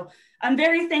better? So I'm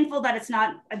very thankful that it's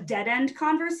not a dead end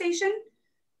conversation,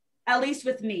 at least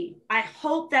with me. I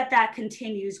hope that that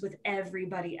continues with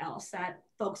everybody else that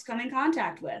folks come in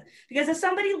contact with. Because if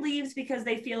somebody leaves because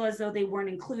they feel as though they weren't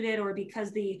included or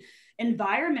because the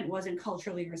environment wasn't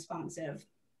culturally responsive,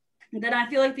 then I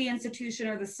feel like the institution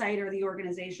or the site or the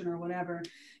organization or whatever,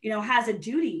 you know, has a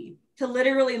duty to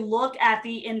literally look at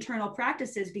the internal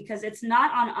practices, because it's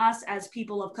not on us as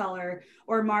people of color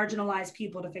or marginalized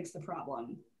people to fix the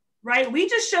problem, right? We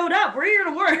just showed up, we're here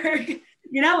to work.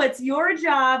 You know, it's your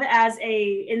job as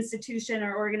a institution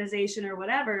or organization or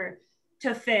whatever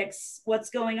to fix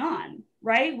what's going on,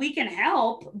 right? We can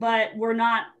help, but we're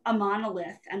not a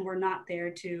monolith and we're not there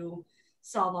to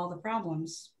solve all the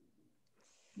problems.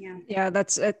 Yeah,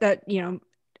 that's that, you know,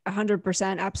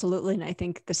 100% absolutely. And I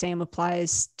think the same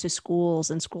applies to schools,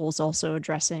 and schools also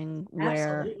addressing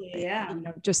where, you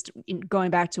know, just going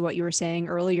back to what you were saying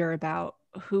earlier about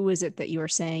who is it that you are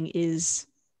saying is,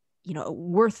 you know,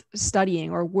 worth studying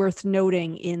or worth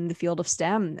noting in the field of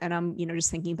STEM. And I'm, you know,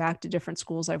 just thinking back to different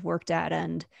schools I've worked at,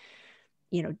 and,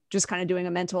 you know, just kind of doing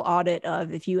a mental audit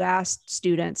of, if you asked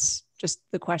students just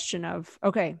the question of,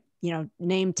 okay, you know,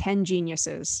 name 10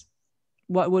 geniuses,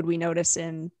 what would we notice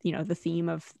in, you know, the theme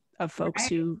of folks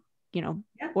who, you know,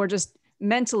 or just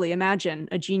mentally imagine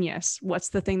a genius? What's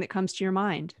the thing that comes to your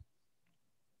mind?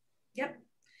 Yep.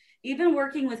 Even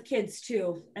working with kids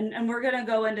too. And we're going to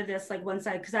go into this like one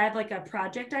side, because I have like a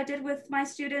project I did with my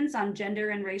students on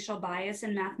gender and racial bias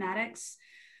in mathematics,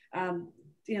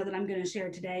 you know, that I'm going to share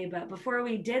today. But before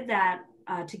we did that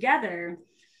together,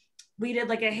 we did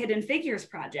like a hidden figures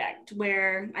project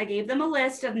where I gave them a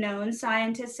list of known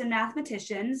scientists and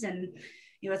mathematicians, and,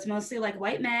 you know, it's mostly like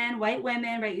white men, white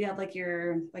women, right? You have like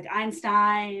your like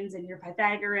Einsteins and your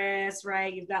Pythagoras,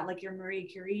 right? You've got like your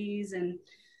Marie Curies. And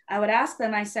I would ask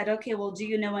them, I said, okay, well, do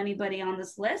you know anybody on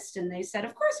this list? And they said,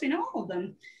 of course, we know all of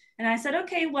them. And I said,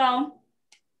 okay, well,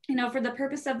 you know, for the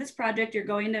purpose of this project, you're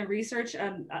going to research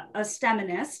a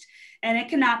STEMinist, and it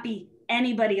cannot be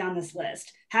anybody on this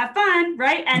list. Have fun,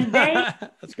 right? And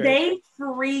they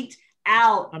freaked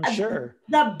out. I'm sure.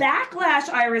 The backlash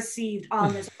I received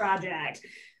on this project,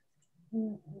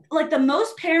 like the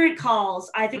most parent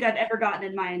calls I think I've ever gotten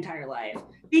in my entire life,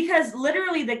 because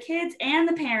literally the kids and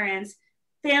the parents,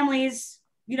 families,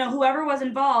 you know, whoever was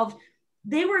involved,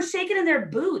 they were shaking in their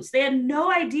boots. They had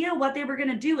no idea what they were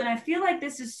going to do. And I feel like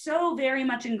this is so very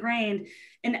much ingrained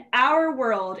in our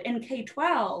world in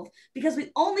K-12, because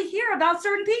we only hear about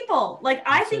certain people. Like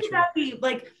I think about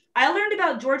I learned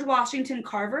about George Washington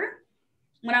Carver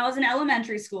when I was in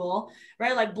elementary school,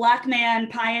 right? Like black man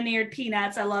pioneered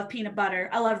peanuts. I love peanut butter.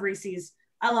 I love Reese's.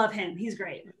 I love him. He's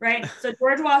great, right? So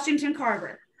George Washington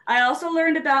Carver. I also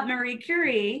learned about Marie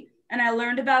Curie, and I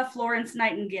learned about Florence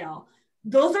Nightingale.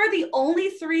 Those are the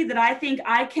only three that I think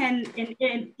I can,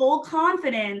 in full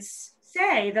confidence,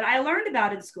 say that I learned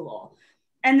about in school.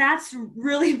 And that's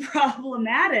really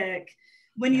problematic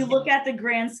when you look at the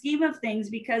grand scheme of things,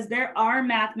 because there are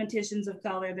mathematicians of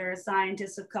color, there are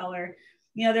scientists of color,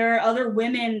 you know, there are other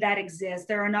women that exist,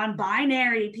 there are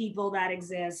non-binary people that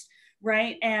exist,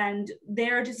 right? And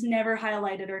they're just never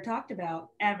highlighted or talked about,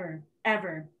 ever.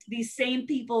 These same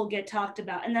people get talked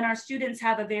about. And then our students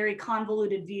have a very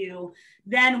convoluted view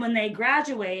then when they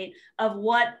graduate of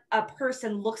what a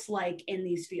person looks like in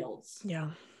these fields.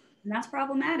 Yeah. And that's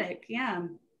problematic. Yeah.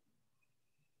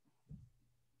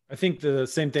 I think the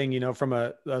same thing, you know, from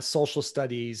a social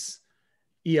studies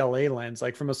ELA lens,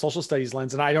 like from a social studies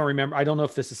lens. And I don't know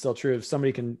if this is still true. If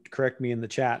somebody can correct me in the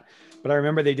chat, but I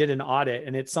remember they did an audit,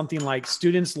 and it's something like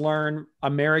students learn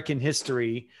American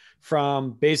history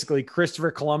from basically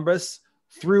Christopher Columbus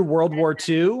through World War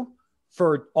II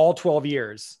for all 12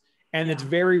 years. And it's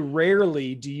very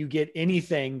rarely do you get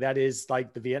anything that is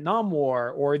like the Vietnam War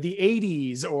or the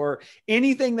 80s or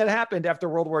anything that happened after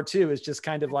World War II. Is just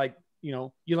kind of like, you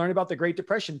know, you learn about the Great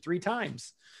Depression 3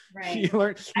 times. Right.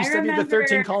 You study the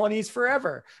 13 colonies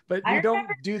forever, but you don't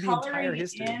do the entire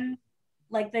history.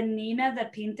 Like the Nina, the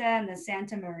Pinta, and the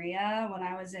Santa Maria when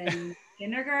I was in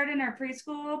kindergarten or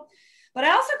preschool. But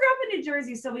I also grew up in New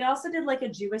Jersey, so we also did like a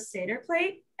Jewish Seder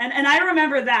plate, and I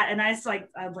remember that, and I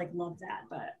love that.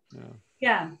 But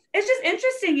yeah, it's just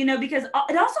interesting, you know, because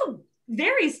it also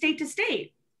varies state to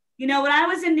state. You know, when I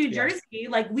was in New Jersey,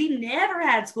 like we never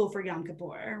had school for Yom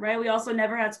Kippur, right? We also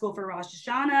never had school for Rosh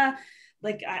Hashanah.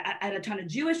 I had a ton of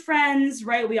Jewish friends,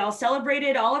 right? We all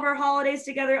celebrated all of our holidays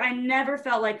together. I never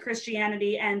felt like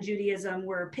Christianity and Judaism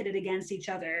were pitted against each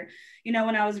other. You know,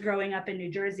 when I was growing up in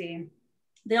New Jersey,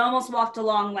 they almost walked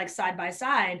along like side by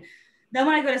side. Then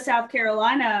when I go to South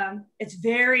Carolina, it's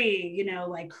very, you know,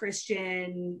 like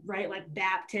Christian, right? Like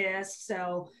Baptist.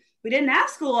 So we didn't have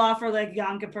school off for like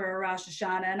Yom Kippur or Rosh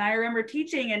Hashanah. And I remember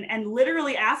teaching and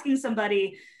literally asking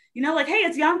somebody, you know, like, hey,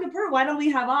 it's Yom Kippur. Why don't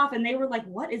we have off? And they were like,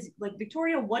 what is, like,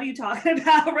 Victoria, what are you talking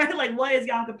about? Right? Like, what is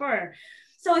Yom Kippur?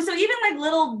 So even like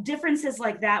little differences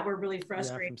like that were really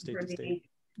frustrating for me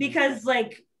because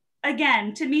like,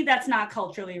 again, to me, that's not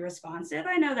culturally responsive.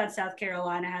 I know that South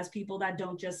Carolina has people that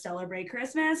don't just celebrate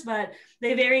Christmas, but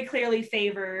they very clearly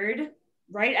favored,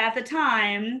 right at the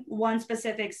time, one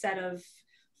specific set of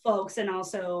folks and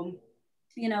also,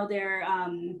 you know, their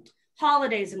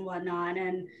holidays and whatnot.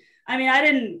 And I mean, I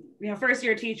didn't, you know, first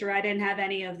year teacher, I didn't have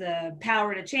any of the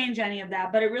power to change any of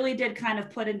that, but it really did kind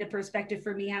of put into perspective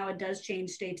for me how it does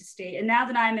change state to state. And now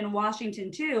that I'm in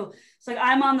Washington too, it's like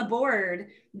I'm on the board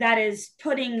that is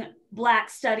putting Black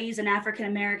studies and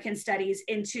African-American studies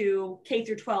into K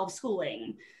through 12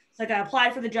 schooling. It's like I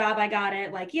applied for the job, I got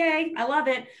it, like, yay, I love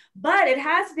it. But it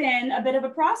has been a bit of a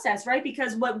process, right?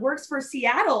 Because what works for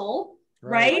Seattle,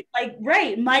 right? Like,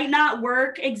 right, might not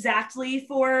work exactly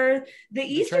for the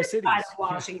eastern side of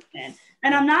Washington. Yeah.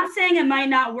 And I'm not saying it might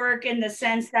not work in the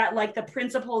sense that like the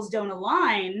principles don't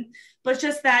align, but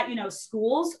just that, you know,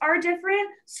 schools are different,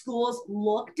 schools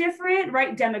look different,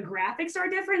 right? Demographics are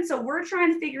different. So we're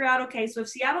trying to figure out, okay, so if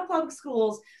Seattle Public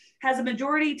Schools has a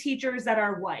majority of teachers that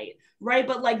are white, right?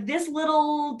 But like this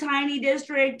little tiny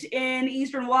district in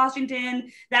Eastern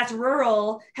Washington that's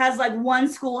rural has like one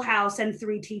schoolhouse and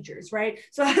 3 teachers, right?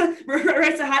 So,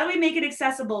 right, so how do we make it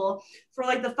accessible for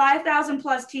like the 5,000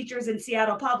 plus teachers in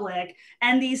Seattle Public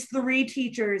and these 3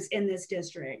 teachers in this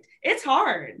district? It's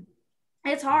hard.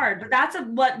 It's hard, but that's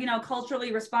what, you know,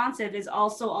 culturally responsive is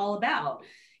also all about.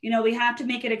 You know, we have to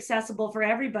make it accessible for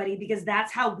everybody because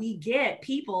that's how we get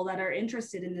people that are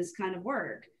interested in this kind of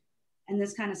work and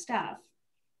this kind of stuff.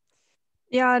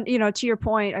 Yeah. You know, to your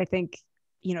point, I think,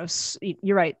 you know,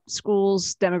 you're right.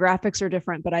 Schools demographics are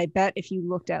different, but I bet if you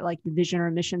looked at like the vision or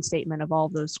mission statement of all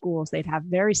of those schools, they'd have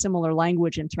very similar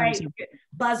language in terms of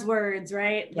buzzwords,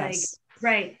 right? Yes.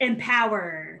 Like, right.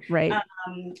 Empower, right.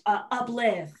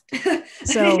 Uplift.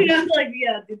 So, you know, like,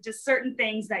 yeah, just certain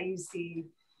things that you see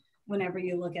whenever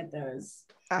you look at those.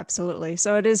 Absolutely.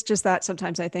 So it is just that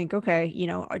sometimes I think, okay, you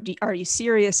know, are you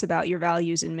serious about your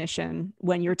values and mission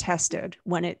when you're tested,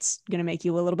 when it's going to make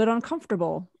you a little bit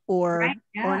uncomfortable or, right?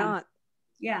 Yeah. or not?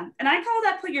 Yeah. And I call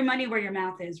that put your money where your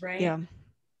mouth is, right? Yeah.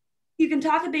 You can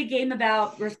talk a big game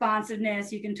about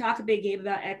responsiveness. You can talk a big game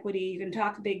about equity. You can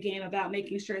talk a big game about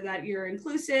making sure that you're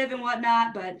inclusive and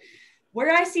whatnot. But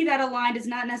where I see that aligned is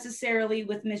not necessarily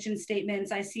with mission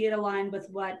statements. I see it aligned with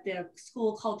what the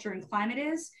school culture and climate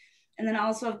is. And then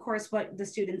also, of course, what the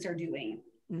students are doing.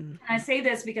 Mm-hmm. And I say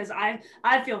this because I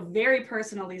feel very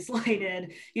personally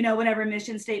slighted, you know, whenever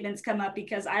mission statements come up,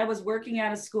 because I was working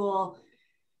at a school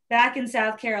back in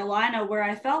South Carolina where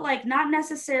I felt like not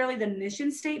necessarily the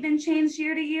mission statement changed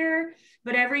year to year,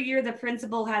 but every year the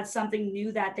principal had something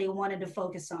new that they wanted to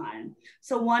focus on.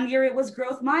 So one year it was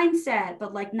growth mindset,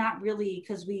 but like not really,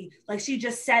 because we, like she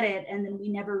just said it and then we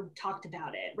never talked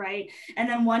about it, right? And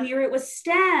then one year it was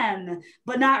STEM,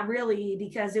 but not really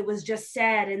because it was just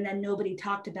said and then nobody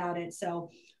talked about it. So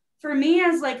for me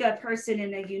as like a person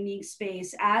in a unique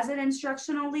space, as an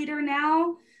instructional leader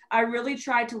now, I really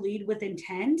try to lead with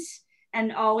intent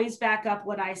and always back up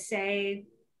what I say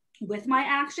with my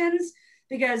actions,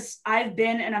 because I've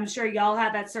been, and I'm sure y'all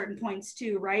have at certain points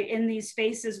too, right? In these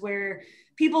spaces where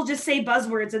people just say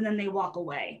buzzwords and then they walk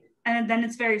away. And then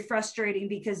it's very frustrating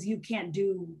because you can't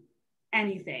do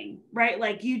anything, right?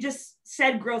 Like you just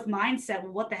said growth mindset.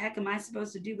 Well, what the heck am I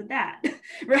supposed to do with that?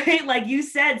 Right? Like you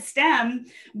said STEM,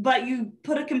 but you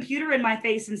put a computer in my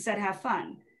face and said, have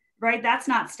fun. Right? That's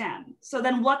not STEM. So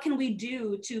then what can we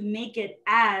do to make it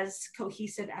as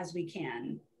cohesive as we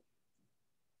can?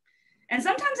 And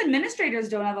sometimes administrators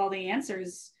don't have all the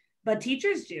answers, but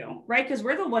teachers do, right? Because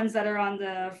we're the ones that are on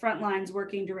the front lines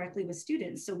working directly with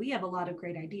students. So we have a lot of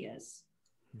great ideas.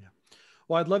 Yeah.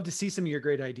 Well, I'd love to see some of your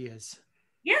great ideas.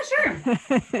 Yeah, sure.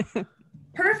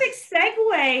 Perfect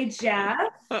segue, Jeff.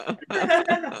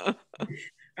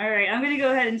 All right, I'm going to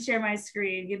go ahead and share my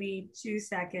screen. Give me 2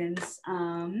 seconds.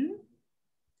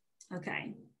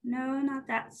 Okay, no, not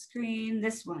that screen,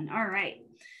 this one. All right.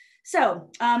 So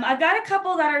I've got a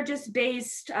couple that are just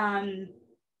based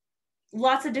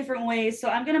lots of different ways. So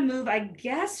I'm going to move, I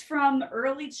guess, from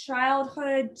early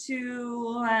childhood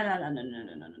to,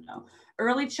 no.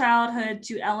 Early childhood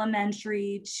to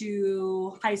elementary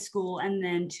to high school and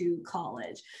then to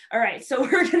college. All right, so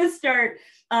we're going to start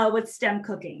with STEM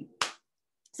cooking.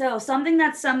 So something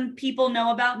that some people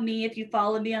know about me, if you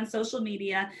follow me on social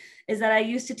media, is that I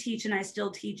used to teach and I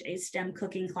still teach a STEM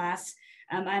cooking class.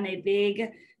 I'm a big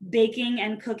baking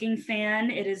and cooking fan.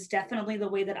 It is definitely the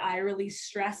way that I really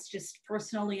stress just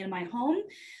personally in my home.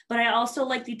 But I also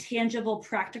like the tangible,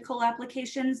 practical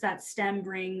applications that STEM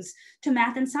brings to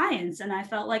math and science. And I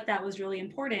felt like that was really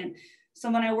important. So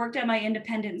when I worked at my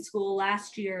independent school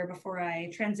last year before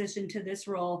I transitioned to this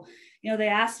role, they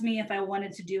asked me if I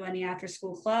wanted to do any after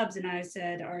school clubs. And I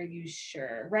said, are you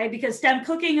sure? Right? Because STEM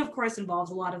cooking, of course,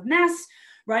 involves a lot of mess,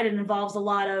 right? It involves a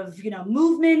lot of,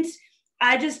 movement.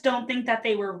 I just don't think that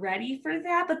they were ready for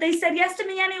that, but they said yes to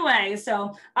me anyway.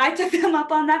 So I took them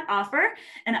up on that offer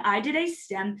and I did a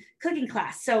STEM cooking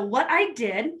class. So what I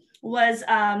did was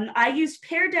I used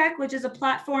Pear Deck, which is a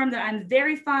platform that I'm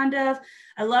very fond of.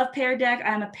 I love Pear Deck.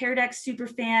 I'm a Pear Deck super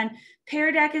fan.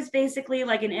 Pear Deck is basically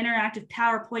like an interactive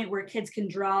PowerPoint where kids can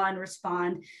draw and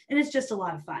respond, and it's just a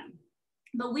lot of fun.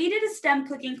 But we did a STEM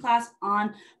cooking class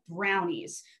on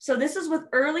brownies. So this is with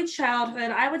early childhood.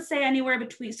 I would say anywhere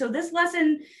between, so this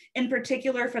lesson in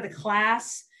particular for the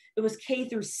class, it was K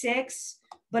through 6,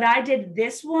 but I did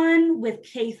this one with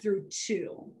K through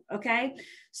 2, okay?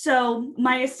 So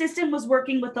my assistant was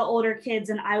working with the older kids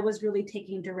and I was really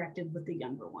taking directive with the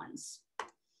younger ones.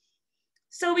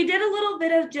 So we did a little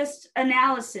bit of just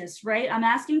analysis, right? I'm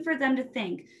asking for them to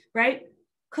think, right?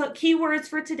 Keywords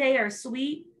for today are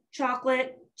sweet,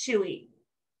 chocolate, chewy.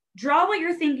 Draw what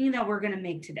you're thinking that we're going to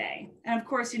make today. And of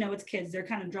course, it's kids, they're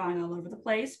kind of drawing all over the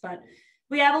place, but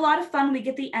we have a lot of fun. We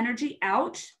get the energy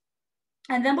out.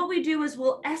 And then what we do is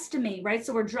we'll estimate, right?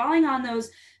 So we're drawing on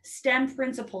those STEM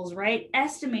principles, right?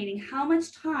 Estimating how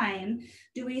much time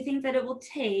do we think that it will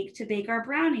take to bake our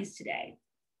brownies today?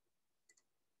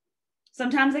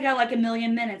 Sometimes I got like a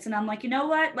million minutes and I'm like, you know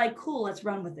what? Like, cool, let's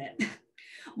run with it.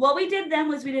 What we did then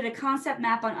was we did a concept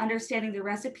map on understanding the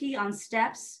recipe on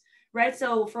steps, right?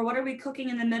 So for what are we cooking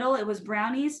in the middle? It was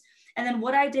brownies. And then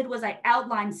what I did was I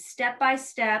outlined step by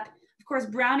step. Of course,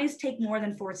 brownies take more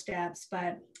than 4 steps,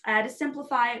 but I had to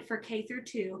simplify it for K through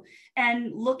 2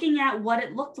 and looking at what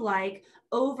it looked like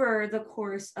over the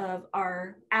course of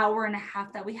our hour and a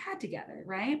half that we had together,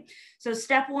 right? So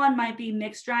step 1 might be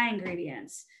mix dry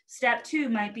ingredients. Step 2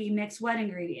 might be mix wet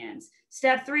ingredients.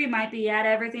 Step 3 might be add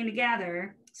everything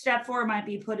together. Step 4 might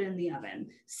be put it in the oven.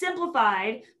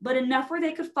 Simplified, but enough where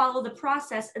they could follow the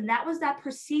process. And that was that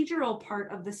procedural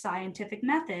part of the scientific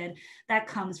method that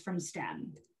comes from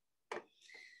STEM.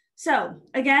 So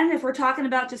again, if we're talking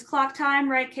about just clock time,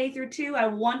 right, K through 2, I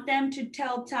want them to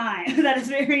tell time. That is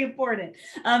very important.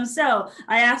 So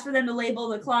I asked for them to label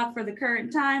the clock for the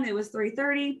current time. It was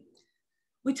 3:30.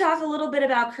 We talk a little bit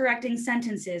about correcting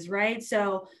sentences, right?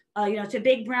 So, to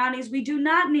bake brownies, we do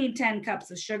not need 10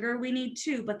 cups of sugar. We need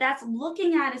 2, but that's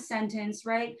looking at a sentence,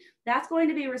 right? That's going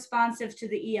to be responsive to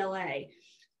the ELA.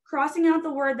 Crossing out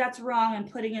the word that's wrong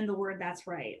and putting in the word that's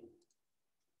right.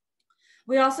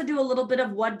 We also do a little bit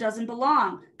of what doesn't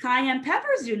belong. Cayenne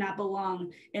peppers do not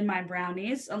belong in my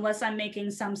brownies unless I'm making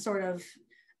some sort of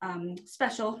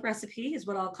special recipe is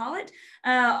what I'll call it.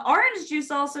 Orange juice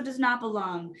also does not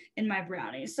belong in my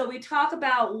brownies. So we talk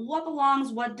about what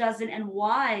belongs, what doesn't, and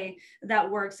why that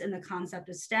works in the concept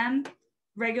of STEM.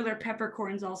 Regular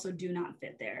peppercorns also do not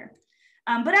fit there.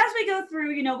 But as we go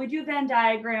through, we do Venn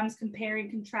diagrams, comparing,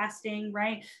 contrasting,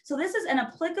 right? So this is an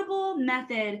applicable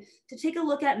method to take a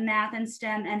look at math and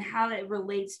STEM and how it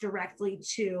relates directly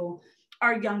to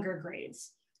our younger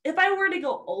grades. If I were to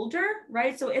go older,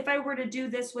 right? So if I were to do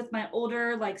this with my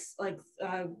older,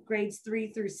 grades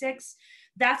 3 through 6,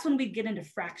 that's when we get into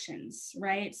fractions,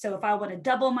 right? So if I want to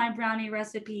double my brownie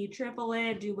recipe, triple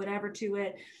it, do whatever to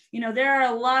it, there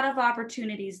are a lot of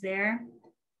opportunities there.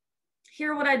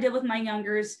 Here, what I did with my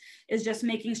youngers is just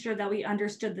making sure that we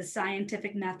understood the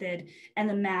scientific method and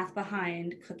the math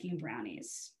behind cooking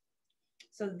brownies.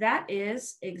 So that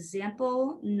is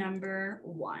example number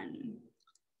 1.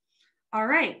 All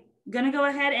right, I'm gonna go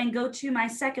ahead and go to my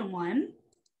second one.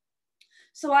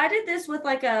 So I did this with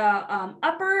like a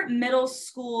upper middle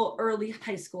school, early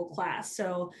high school class.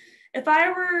 So if I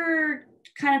were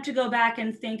kind of to go back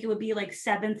and think, it would be like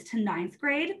 7th to 9th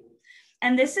grade.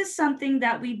 And this is something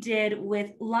that we did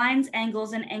with lines,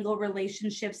 angles, and angle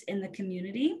relationships in the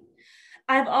community.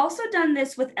 I've also done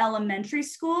this with elementary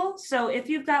school. So if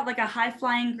you've got like a high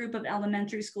flying group of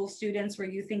elementary school students where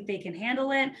you think they can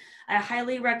handle it, I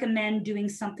highly recommend doing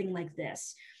something like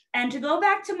this. And to go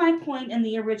back to my point in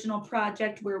the original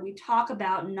project where we talk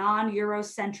about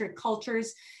non-Eurocentric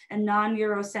cultures and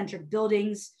non-Eurocentric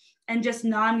buildings and just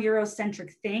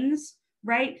non-Eurocentric things,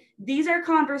 right? These are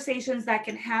conversations that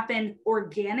can happen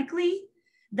organically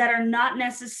that are not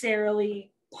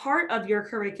necessarily part of your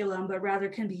curriculum, but rather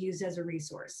can be used as a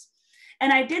resource.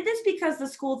 And I did this because the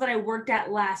school that I worked at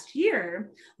last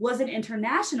year was an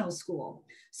international school.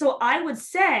 So I would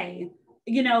say,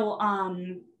 you know,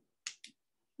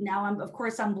 now I'm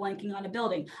blanking on a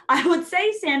building. I would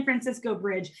say San Francisco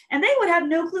Bridge, and they would have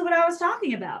no clue what I was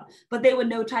talking about, but they would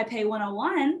know Taipei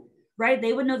 101, right?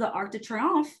 They would know the Arc de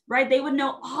Triomphe, right? They would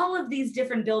know all of these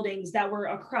different buildings that were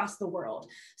across the world.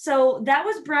 So that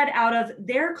was bred out of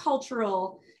their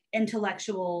cultural,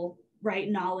 intellectual,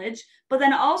 right, knowledge, but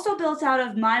then also built out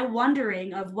of my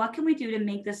wondering of what can we do to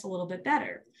make this a little bit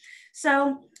better.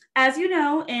 So as you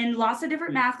know, in lots of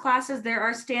different math classes, there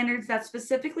are standards that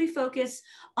specifically focus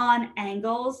on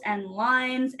angles and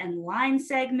line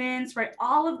segments, right?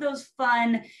 All of those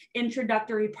fun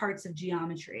introductory parts of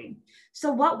geometry.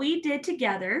 So what we did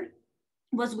together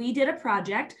was we did a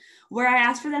project where I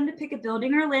asked for them to pick a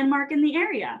building or landmark in the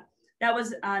area that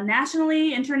was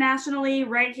nationally, internationally,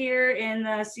 right here in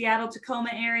the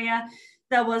Seattle-Tacoma area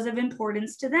that was of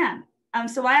importance to them.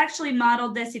 So I actually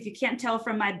modeled this. If you can't tell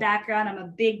from my background, I'm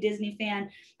a big Disney fan,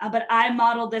 but I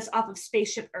modeled this off of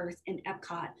Spaceship Earth in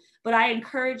Epcot. But I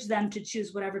encouraged them to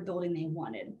choose whatever building they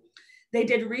wanted. They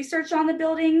did research on the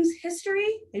building's history.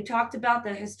 They talked about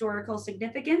the historical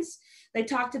significance. They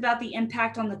talked about the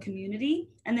impact on the community,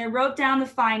 and they wrote down the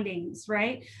findings,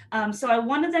 right? So I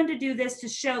wanted them to do this to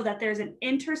show that there's an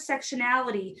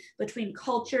intersectionality between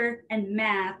culture and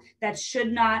math that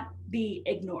should not be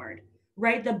ignored.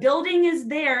 Right? The building is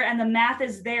there and the math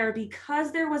is there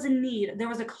because there was a need, there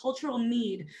was a cultural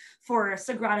need for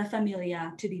Sagrada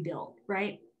Familia to be built,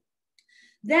 right?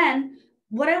 Then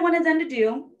what I wanted them to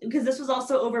do, because this was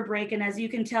also over break, and as you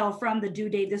can tell from the due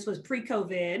date, this was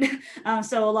pre-COVID,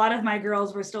 so a lot of my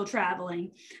girls were still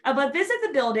traveling, but visit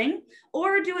the building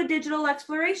or do a digital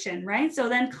exploration, right? So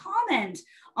then comment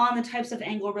on the types of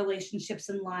angle relationships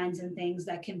and lines and things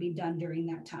that can be done during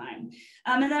that time.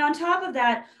 And then on top of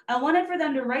that, I wanted for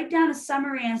them to write down a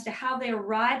summary as to how they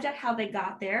arrived at how they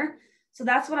got there. So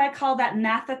that's what I call that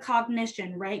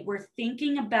mathacognition, right? We're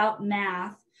thinking about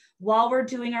math while we're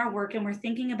doing our work and we're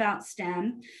thinking about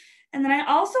STEM. And then I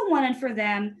also wanted for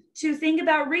them to think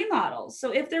about remodels.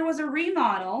 So if there was a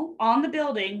remodel on the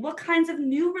building, what kinds of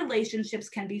new relationships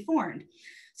can be formed?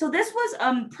 So this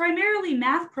was primarily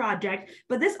math project,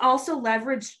 but this also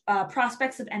leveraged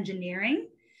prospects of engineering.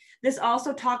 This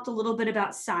also talked a little bit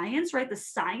about science, right? The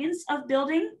science of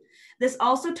building. This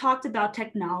also talked about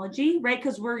technology, right?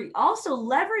 Because we're also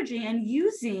leveraging and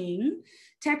using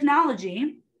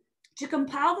technology to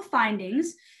compile the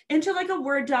findings into like a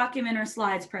Word document or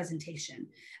slides presentation.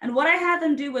 And what I had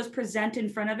them do was present in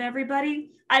front of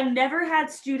everybody. I've never had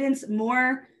students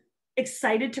more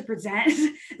excited to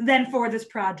present than for this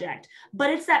project, but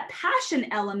it's that passion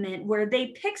element where they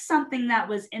picked something that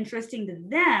was interesting to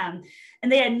them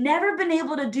and they had never been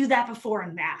able to do that before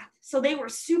in math. So they were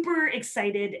super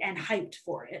excited and hyped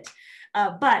for it.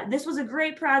 But this was a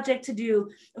great project to do,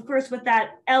 of course, with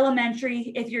that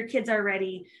elementary, if your kids are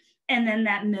ready, and then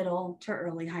that middle to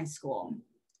early high school.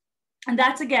 And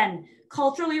that's, again,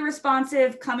 culturally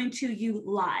responsive, coming to you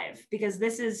live, because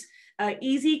this is an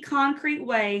easy, concrete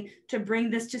way to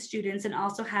bring this to students and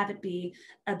also have it be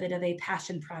a bit of a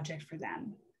passion project for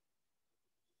them.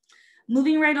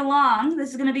 Moving right along, this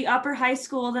is going to be upper high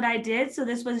school that I did. So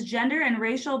this was gender and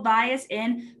racial bias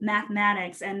in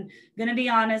mathematics. And I'm going to be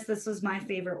honest, this was my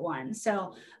favorite one.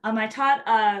 So I taught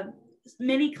a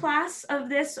mini class of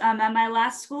this at my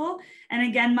last school. And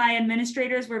again, my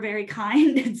administrators were very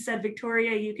kind and said,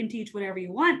 Victoria, you can teach whatever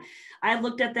you want. I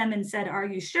looked at them and said, are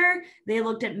you sure? They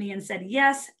looked at me and said,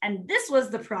 yes. And this was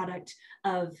the product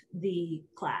of the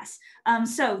class.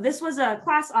 So this was a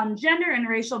class on gender and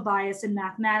racial bias in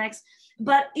mathematics.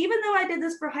 But even though I did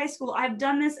this for high school, I've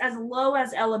done this as low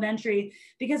as elementary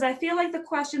because I feel like the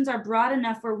questions are broad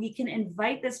enough where we can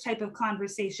invite this type of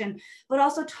conversation, but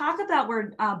also talk about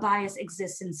where bias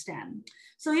exists in STEM.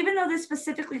 So even though this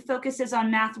specifically focuses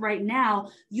on math right now,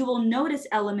 you will notice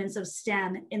elements of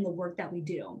STEM in the work that we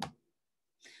do.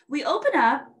 We open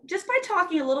up just by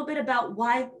talking a little bit about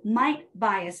why might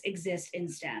bias exist in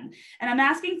STEM. And I'm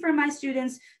asking for my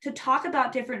students to talk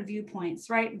about different viewpoints,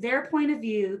 right? Their point of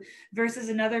view versus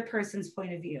another person's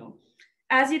point of view.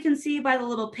 As you can see by the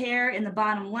little pair in the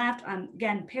bottom left,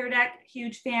 again, Pear Deck,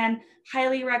 huge fan,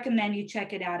 highly recommend you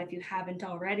check it out if you haven't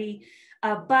already.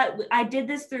 But I did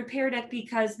this through Pear Deck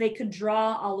because they could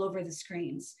draw all over the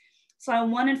screens. So I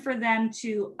wanted for them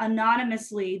to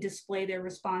anonymously display their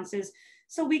responses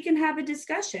so we can have a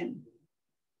discussion,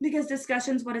 because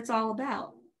discussion's what it's all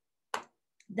about.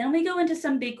 Then we go into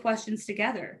some big questions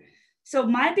together. So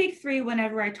my big three,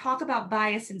 whenever I talk about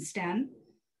bias in STEM: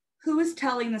 who is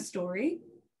telling the story?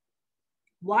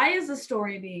 Why is the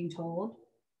story being told?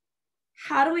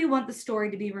 How do we want the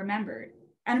story to be remembered?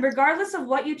 And regardless of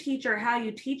what you teach or how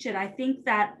you teach it, I think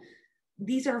that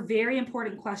these are very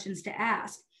important questions to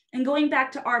ask. And going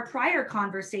back to our prior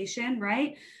conversation,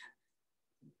 right?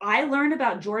 I learned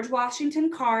about George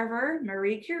Washington Carver,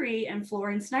 Marie Curie, and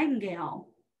Florence Nightingale.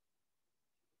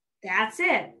 That's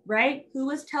it, right? Who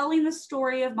was telling the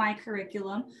story of my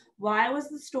curriculum? Why was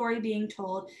the story being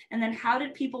told? And then how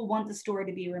did people want the story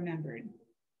to be remembered?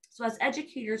 So as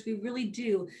educators, we really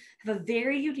do have a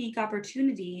very unique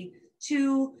opportunity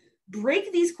to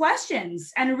break these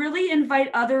questions and really invite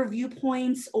other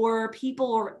viewpoints or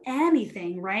people or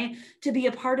anything, right, to be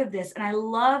a part of this. And I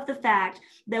love the fact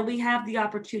that we have the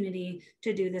opportunity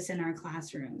to do this in our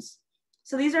classrooms.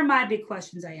 So these are my big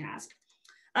questions I asked.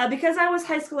 Because I was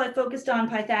high school, I focused on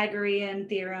Pythagorean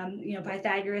theorem,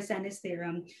 Pythagoras and his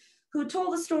theorem, who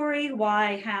told the story,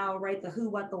 why, how, right, the who,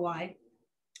 what, the why.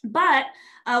 But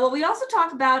what we also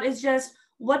talk about is just,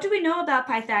 what do we know about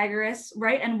Pythagoras,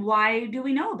 right? And why do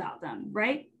we know about them,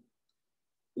 right?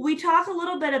 We talk a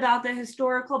little bit about the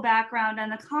historical background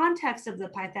and the context of the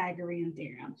Pythagorean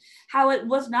theorem, how it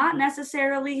was not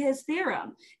necessarily his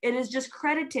theorem. It is just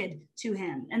credited to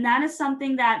him. And that is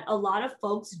something that a lot of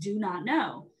folks do not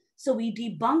know. So we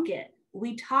debunk it.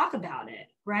 We talk about it,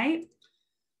 right?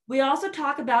 We also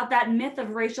talk about that myth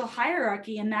of racial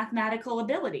hierarchy and mathematical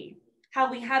ability, how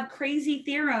we have crazy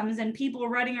theorems and people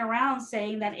running around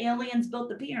saying that aliens built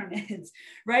the pyramids,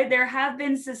 right? There have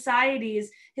been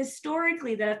societies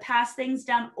historically that have passed things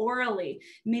down orally,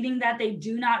 meaning that they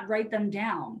do not write them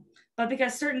down. But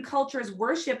because certain cultures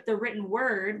worship the written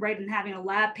word, right, and having a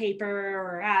lab paper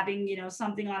or having,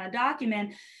 something on a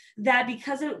document, that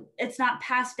because it's not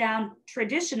passed down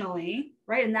traditionally,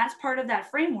 right, and that's part of that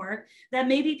framework, that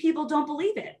maybe people don't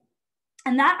believe it.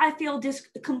 And that, I feel,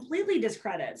 completely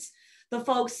discredits the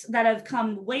folks that have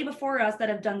come way before us that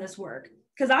have done this work.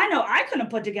 Because I know I couldn't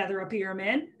put together a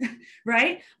pyramid,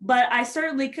 right? But I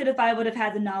certainly could if I would have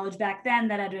had the knowledge back then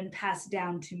that had been passed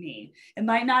down to me. It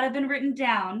might not have been written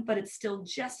down, but it's still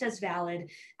just as valid,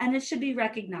 and it should be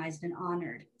recognized and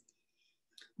honored.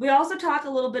 We also talk a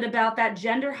little bit about that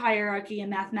gender hierarchy and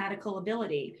mathematical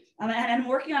ability. And I'm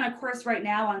working on a course right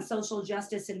now on social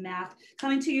justice in math,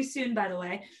 coming to you soon, by the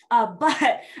way.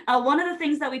 But one of the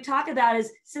things that we talk about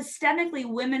is systemically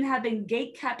women have been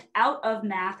gate-kept out of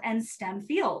math and STEM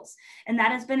fields. And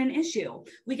that has been an issue.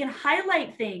 We can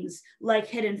highlight things like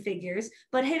Hidden Figures,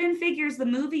 but Hidden Figures, the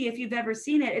movie, if you've ever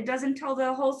seen it, it doesn't tell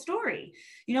the whole story.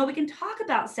 We can talk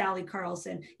about Sally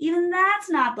Carlson. Even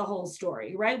that's not the whole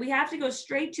story, right? We have to go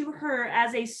straight to her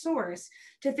as a source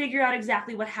to figure out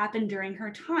exactly what happened during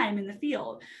her time in the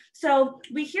field. So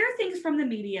we hear things from the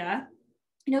media,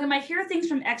 we might hear things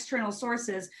from external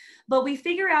sources, but we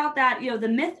figure out that, the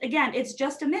myth, again, it's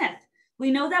just a myth.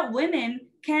 We know that women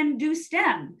can do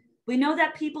STEM. We know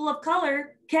that people of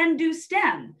color can do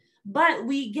STEM, but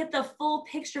we get the full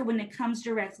picture when it comes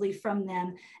directly from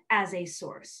them as a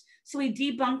source. So we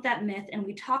debunk that myth and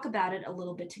we talk about it a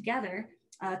little bit together,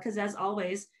 because as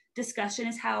always, discussion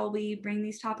is how we bring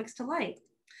these topics to light.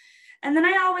 And then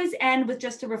I always end with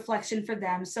just a reflection for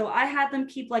them. So I had them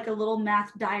keep like a little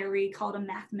math diary called a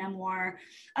math memoir.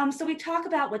 So we talk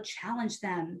about what challenged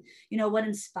them, what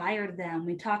inspired them.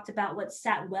 We talked about what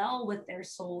sat well with their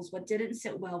souls, what didn't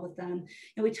sit well with them.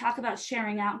 And we talk about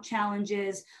sharing out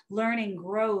challenges, learning,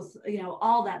 growth,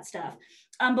 all that stuff.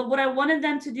 But what I wanted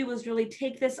them to do was really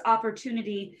take this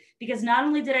opportunity, because not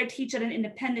only did I teach at an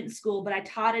independent school, but I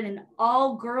taught in an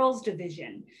all girls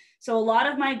division. So a lot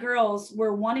of my girls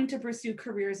were wanting to pursue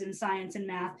careers in science and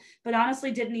math, but honestly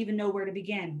didn't even know where to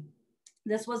begin.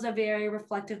 This was a very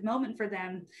reflective moment for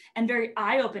them and very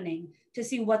eye-opening to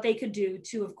see what they could do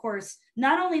to, of course,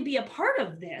 not only be a part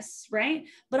of this, right,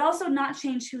 but also not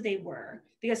change who they were,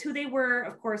 because who they were,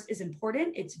 of course, is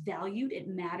important, it's valued, it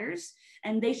matters,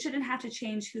 and they shouldn't have to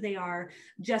change who they are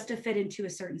just to fit into a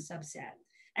certain subset.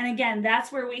 And again,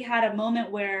 that's where we had a moment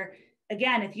where,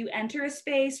 again, if you enter a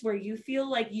space where you feel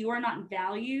like you are not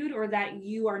valued or that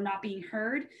you are not being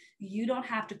heard, you don't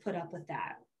have to put up with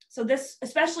that. So this,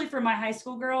 especially for my high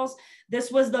school girls, this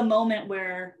was the moment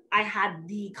where I had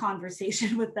the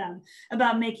conversation with them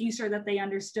about making sure that they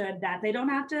understood that they don't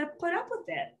have to put up with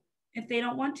it if they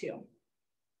don't want to.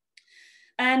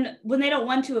 And when they don't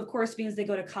want to, of course, means they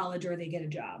go to college or they get a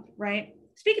job, right?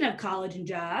 speaking of college and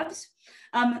jobs,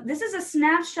 this is a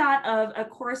snapshot of a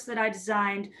course that I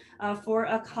designed for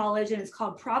a college, and it's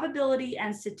called Probability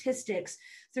and Statistics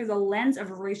Through the Lens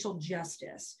of Racial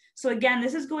Justice. So again,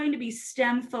 this is going to be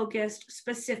STEM focused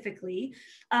specifically,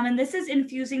 and this is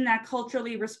infusing that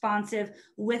culturally responsive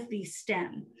with the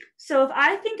STEM. So if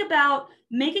I think about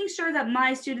making sure that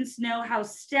my students know how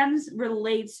STEM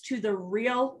relates to the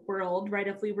real world, right,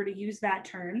 if we were to use that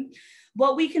term,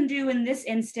 what we can do in this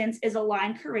instance is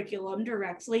align curriculum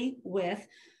directly with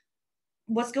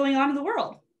what's going on in the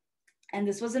world. And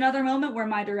this was another moment where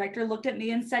my director looked at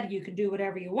me and said, you can do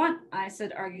whatever you want. I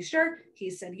said, are you sure? He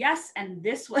said, yes. And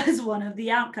this was one of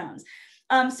the outcomes.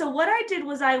 So what I did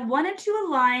was I wanted to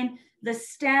align the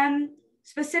STEM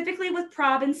specifically with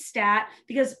prob and stat,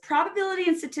 because probability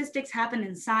and statistics happen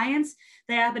in science,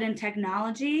 they happen in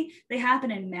technology, they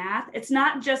happen in math. It's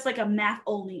not just like a math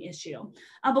only issue.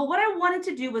 But what I wanted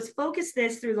to do was focus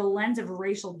this through the lens of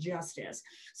racial justice.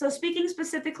 So speaking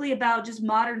specifically about just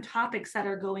modern topics that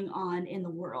are going on in the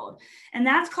world. And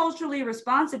that's culturally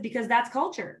responsive because that's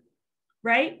culture,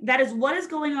 right? That is what is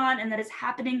going on and that is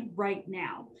happening right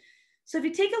now. So if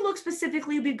you take a look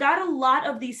specifically, we've got a lot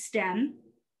of these STEM.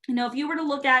 You know, if you were to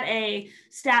look at a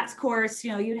stats course,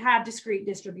 you know, you'd have discrete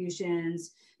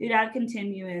distributions, you'd have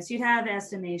continuous, you'd have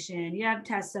estimation, you have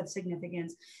tests of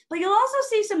significance, but you'll also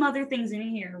see some other things in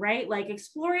here, right? Like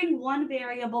exploring one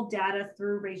variable data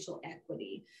through racial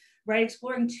equity, right?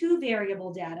 Exploring two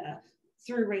variable data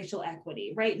through racial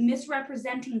equity, right?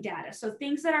 Misrepresenting data. So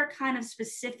things that are kind of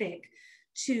specific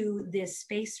to this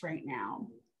space right now.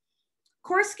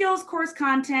 Course skills, course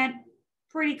content,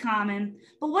 pretty common.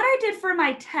 But what I did for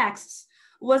my texts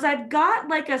was I've got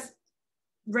like a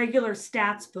regular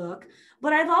stats book,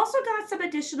 but I've also got some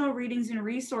additional readings and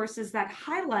resources that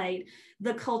highlight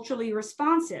the culturally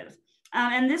responsive.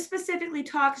 And this specifically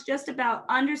talks just about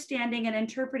understanding and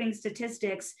interpreting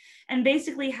statistics and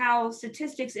basically how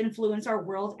statistics influence our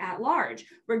world at large,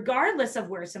 regardless of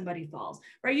where somebody falls,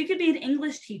 right? You could be an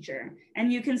English teacher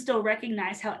and you can still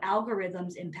recognize how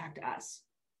algorithms impact us.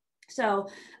 So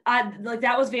like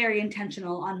that was very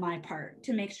intentional on my part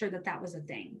to make sure that that was a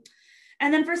thing.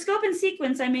 And then for scope and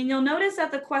sequence, I mean, you'll notice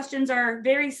that the questions are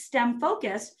very STEM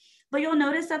focused, but you'll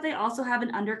notice that they also have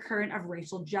an undercurrent of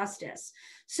racial justice.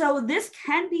 So this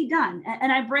can be done. And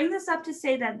I bring this up to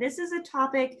say that this is a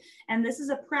topic and this is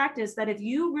a practice that if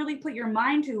you really put your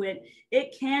mind to it,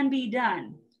 it can be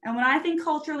done. And when I think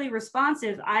culturally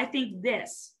responsive, I think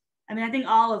this. I mean, I think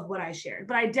all of what I shared,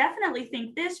 but I definitely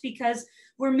think this because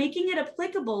we're making it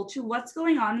applicable to what's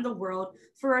going on in the world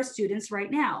for our students right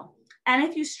now. And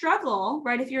if you struggle,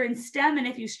 right, if you're in STEM and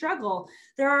if you struggle,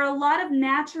 there are a lot of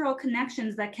natural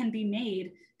connections that can be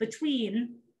made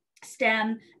between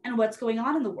STEM and what's going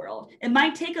on in the world. It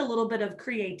might take a little bit of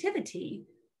creativity,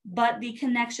 but the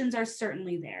connections are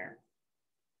certainly there.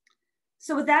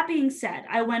 So with that being said,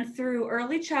 I went through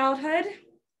early childhood,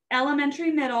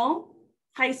 elementary, middle,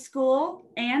 high school,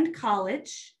 and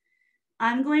college.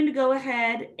 I'm going to go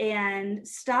ahead and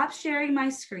stop sharing my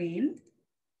screen,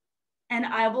 and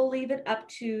I will leave it up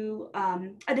to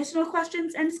additional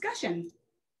questions and discussion.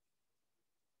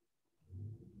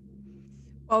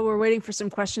 While we're waiting for some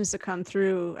questions to come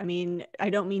through, I mean, I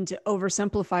don't mean to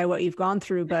oversimplify what you've gone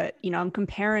through, but, you know, I'm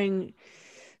comparing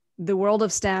the world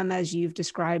of STEM as you've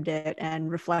described it and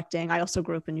reflecting. I also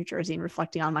grew up in New Jersey and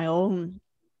reflecting on my own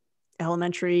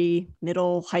elementary,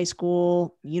 middle, high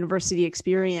school, university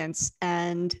experience.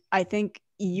 And I think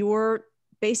you're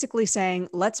basically saying,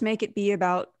 let's make it be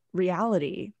about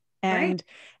reality. And,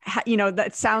 right. You know,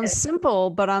 that sounds simple,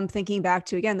 but I'm thinking back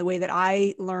to, again, the way that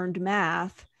I learned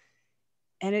math,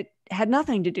 and it had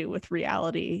nothing to do with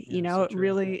reality. Yeah, you know,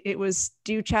 it was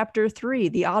do chapter 3,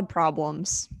 the odd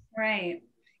problems. Right.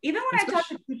 Even when I talk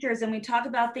to teachers and we talk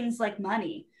about things like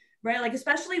money, right? Like,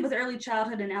 especially with early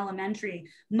childhood and elementary,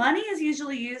 money is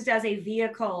usually used as a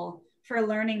vehicle for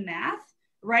learning math,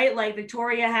 right? Like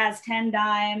Victoria has 10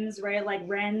 dimes, right? Like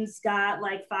Ren's got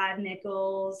like 5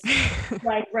 nickels,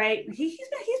 like, right. He's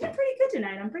been pretty good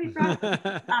tonight. I'm pretty proud of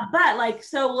him. But like,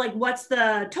 so like, what's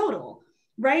the total,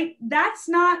 right? That's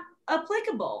not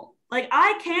applicable. Like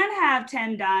I can have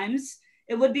 10 dimes.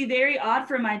 It would be very odd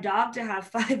for my dog to have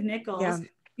 5 nickels. Yeah.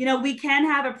 You know, we can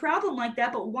have a problem like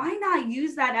that, but why not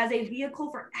use that as a vehicle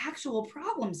for actual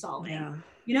problem solving? Yeah.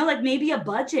 You know, like maybe a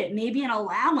budget, maybe an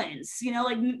allowance, you know,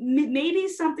 like maybe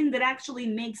something that actually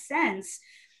makes sense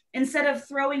instead of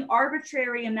throwing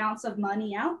arbitrary amounts of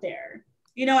money out there.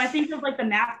 You know, I think of like the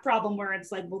math problem where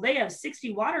it's like, well, they have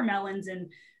 60 watermelons. And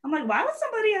I'm like, why would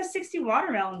somebody have 60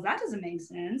 watermelons? That doesn't make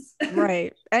sense.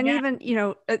 Right. And yeah. Even,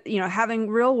 you know, having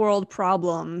real world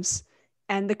problems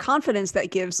and the confidence that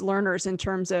gives learners in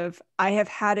terms of, I have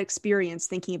had experience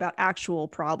thinking about actual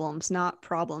problems, not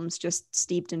problems just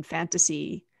steeped in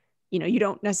fantasy. You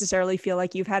don't necessarily feel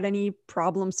like you've had any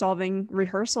problem solving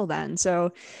rehearsal then.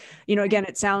 So, again,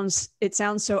 it sounds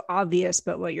so obvious,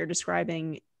 but what you're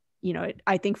describing,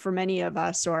 I think for many of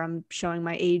us, or I'm showing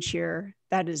my age here,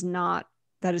 that is not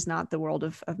the world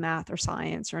of math or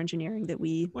science or engineering that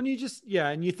we. When you just,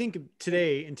 and you think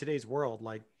today, in today's world,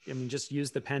 like, I mean, just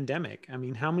use the pandemic. I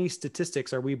mean, how many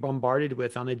statistics are we bombarded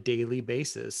with on a daily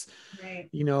basis? Right.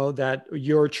 That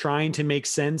you're trying to make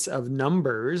sense of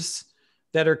numbers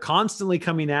that are constantly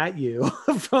coming at you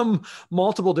from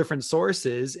multiple different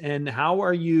sources. And how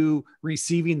are you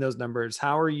receiving those numbers?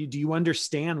 Do you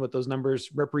understand what those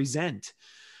numbers represent?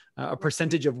 A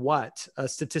percentage of what? A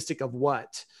statistic of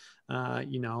what?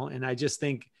 And I just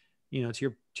think,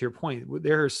 to your point,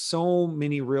 there are so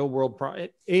many real world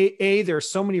there are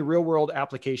so many real world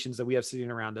applications that we have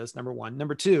sitting around us. Number one.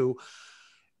 Number two,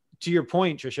 to your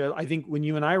point, Trisha, I think when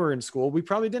you and I were in school, we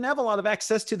probably didn't have a lot of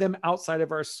access to them outside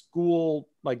of our school.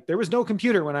 Like, there was no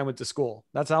computer when I went to school.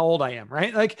 That's how old I am,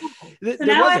 right? Like, so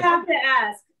now I have to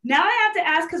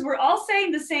ask, because we're all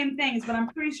saying the same things, but I'm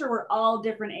pretty sure we're all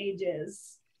different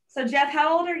ages. So Jeff,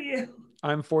 how old are you?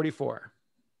 I'm 44.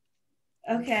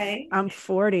 Okay. I'm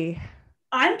 40.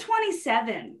 I'm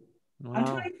 27. Wow. I'm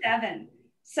 27.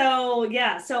 So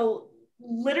yeah. So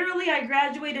literally I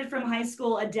graduated from high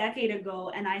school a decade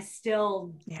ago, and I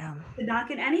still did not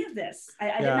get any of this.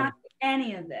 I did not get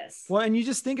any of this. Well, and you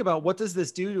just think about, what does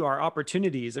this do to our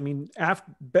opportunities? I mean,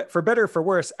 for better or for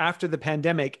worse, after the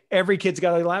pandemic, every kid's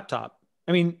got a laptop.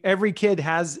 I mean, every kid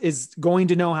is going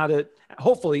to know how to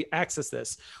hopefully access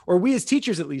this, or we as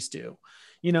teachers at least do,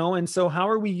 and so how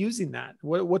are we using that?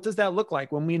 What does that look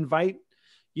like when we invite,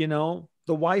 the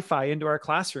Wi-Fi into our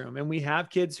classroom, and we have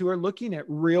kids who are looking at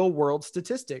real world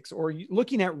statistics or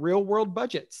looking at real world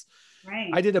budgets?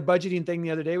 Right. I did a budgeting thing the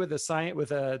other day with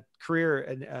a career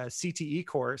and a CTE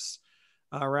course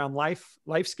around life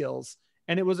skills.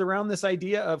 And it was around this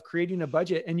idea of creating a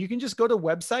budget, and you can just go to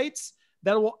websites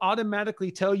that will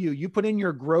automatically tell you put in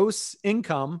your gross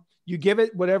income, you give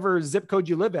it whatever zip code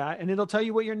you live at, and it'll tell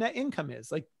you what your net income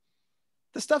is. Like,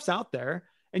 the stuff's out there,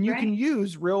 and you can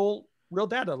use real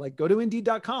data. Like, go to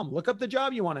indeed.com, look up the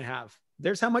job you want to have.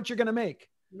 There's how much you're going to make.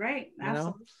 Right.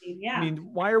 Absolutely. Yeah. I mean,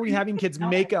 why are we having kids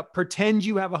pretend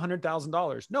you have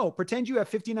 $100,000? No, pretend you have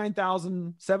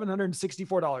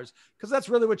 $59,764, because that's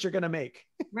really what you're going to make.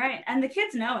 Right. And the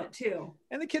kids know it too.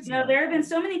 And the kids know there have been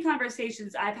so many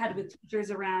conversations I've had with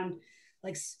teachers around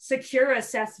like secure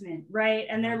assessment. Right.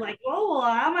 And they're like, oh, well,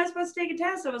 how am I supposed to take a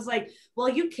test? I was like, well,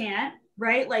 you can't.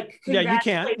 Right. Like, you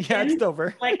can't. Yeah, it's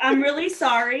over. Like, I'm really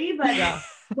sorry, but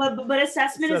but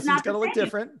assessment is not going to look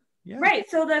different. Yeah. Right.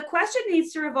 So the question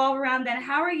needs to revolve around then,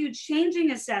 how are you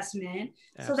changing assessment?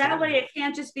 Absolutely. So that way it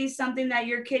can't just be something that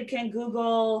your kid can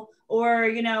Google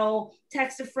or,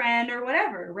 text a friend or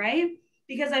whatever. Right.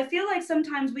 Because I feel like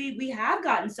sometimes we have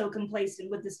gotten so complacent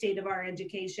with the state of our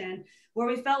education, where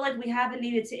we felt like we haven't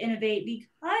needed to innovate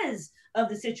because of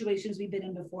the situations we've been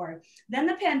in before. Then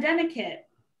the pandemic hit.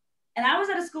 And I was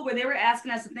at a school where they were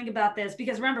asking us to think about this,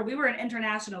 because remember, we were an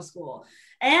international school,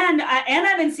 and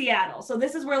I'm in Seattle. So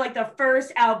this is where like the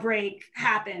first outbreak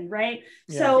happened, right?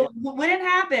 Yeah. So when it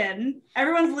happened,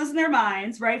 everyone's losing their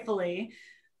minds, rightfully.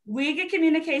 We get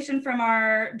communication from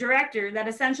our director that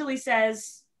essentially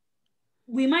says,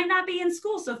 we might not be in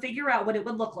school, so figure out what it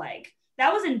would look like.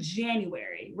 That was in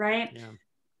January, right? Yeah.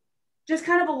 Just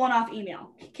kind of a one-off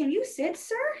email. Can you sit,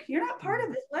 sir? You're not part of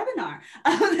this webinar.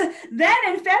 Then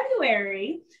in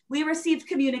February, we received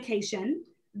communication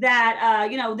that,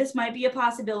 this might be a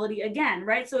possibility again,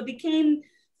 right? So it became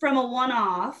from a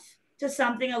one-off to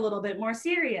something a little bit more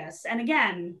serious. And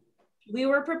again, we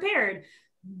were prepared.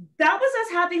 That was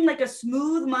us having like a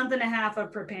smooth month and a half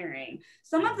of preparing.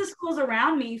 Some of the schools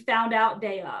around me found out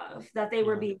day of that they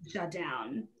were being shut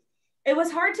down. It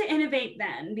was hard to innovate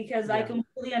then, because I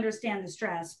completely understand the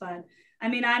stress. But I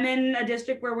mean, I'm in a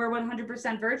district where we're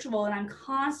 100% virtual, and I'm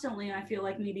constantly, I feel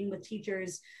like, meeting with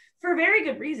teachers for very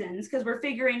good reasons, because we're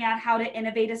figuring out how to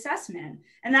innovate assessment.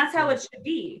 And that's how it should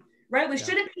be, right? We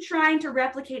shouldn't be trying to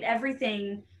replicate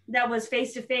everything that was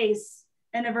face-to-face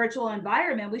in a virtual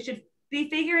environment. We should be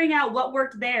figuring out what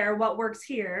worked there, what works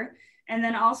here, and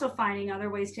then also finding other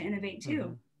ways to innovate too.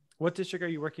 Mm-hmm. What district are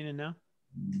you working in now?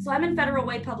 So I'm in Federal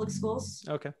Way Public Schools.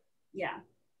 Okay. Yeah.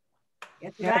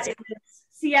 So that is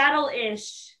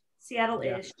Seattle-ish.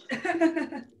 Seattle-ish.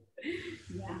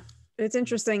 Yeah. It's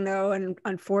interesting though, and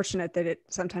unfortunate that it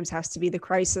sometimes has to be the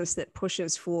crisis that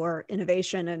pushes for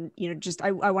innovation. And,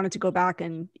 I wanted to go back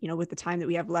and, with the time that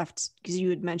we have left, because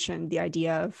you had mentioned the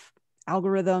idea of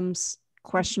algorithms,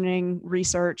 questioning,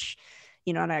 research,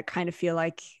 and I kind of feel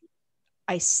like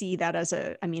I see that as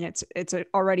it's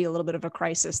already a little bit of a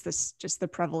crisis, just the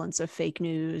prevalence of fake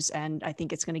news. And I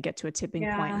think it's going to get to a tipping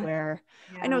point where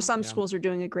I know some schools are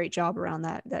doing a great job around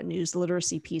that news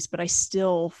literacy piece, but I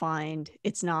still find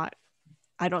it's not,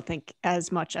 I don't think,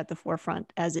 as much at the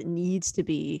forefront as it needs to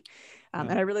be.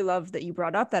 And I really love that you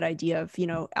brought up that idea of,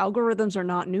 algorithms are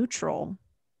not neutral.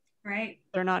 Right.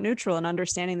 They're not neutral, and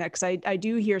understanding that, because I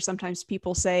do hear sometimes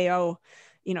people say, oh,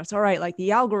 it's all right, like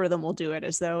the algorithm will do it,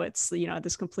 as though it's,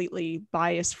 this completely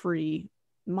bias-free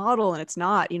model. And it's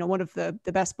not. One of the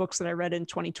best books that I read in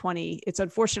 2020, it's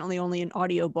unfortunately only an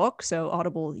audio book, so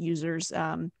Audible users,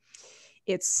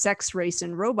 it's Sex, Race,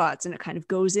 and Robots, and it kind of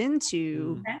goes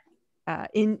into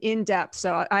in depth.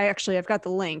 So I've got the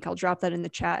link. I'll drop that in the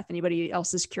chat if anybody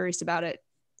else is curious about it.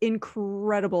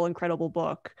 Incredible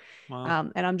book. Wow.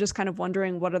 And I'm just kind of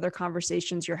wondering what other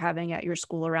conversations you're having at your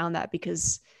school around that,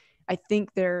 because I think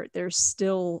there's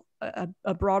still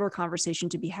a broader conversation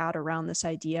to be had around this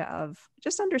idea of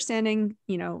just understanding,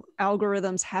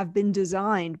 algorithms have been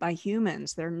designed by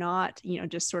humans. They're not,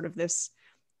 just sort of this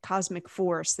cosmic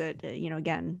force that,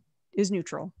 again, is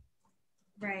neutral.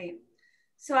 Right.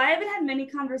 So I haven't had many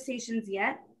conversations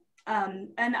yet.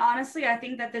 And honestly, I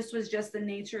think that this was just the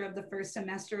nature of the first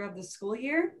semester of the school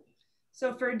year.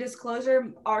 So for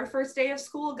disclosure, our first day of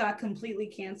school got completely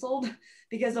canceled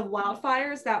because of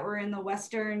wildfires that were in the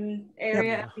western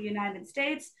area of the United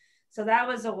States. So that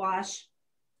was a wash.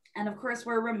 And of course,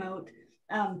 we're remote.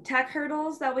 Tech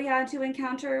hurdles that we had to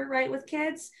encounter, right, with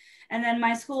kids. And then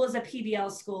my school is a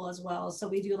PBL school as well. So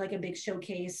we do like a big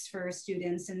showcase for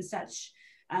students and such,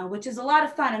 which is a lot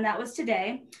of fun. And that was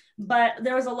today. But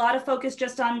there was a lot of focus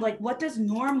just on like, what does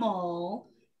normal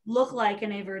look like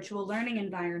in a virtual learning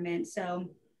environment? So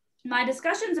my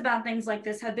discussions about things like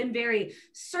this have been very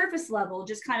surface level,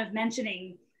 just kind of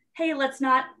mentioning, hey, let's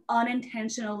not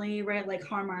unintentionally, right, like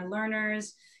harm our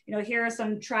learners. Here are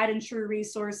some tried and true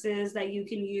resources that you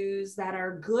can use that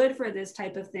are good for this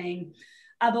type of thing.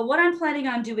 But what I'm planning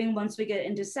on doing once we get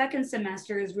into second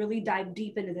semester is really dive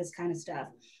deep into this kind of stuff.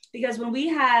 Because when we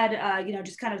had,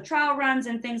 just kind of trial runs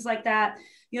and things like that,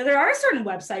 there are certain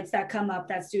websites that come up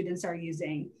that students are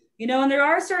using, and there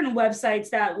are certain websites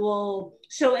that will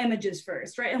show images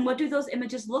first, right? And what do those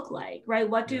images look like, right?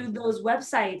 What do those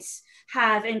websites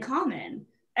have in common?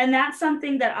 And that's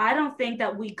something that I don't think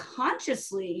that we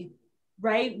consciously,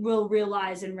 right, will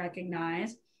realize and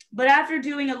recognize. But after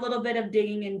doing a little bit of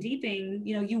digging and deeping,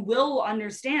 you will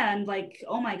understand like,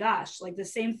 oh my gosh, like the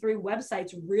same 3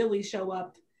 websites really show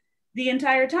up the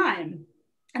entire time.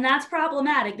 And that's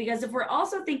problematic, because if we're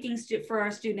also thinking for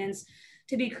our students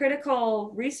to be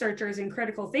critical researchers and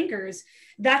critical thinkers,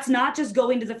 that's not just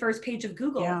going to the first page of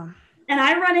Google. Yeah. And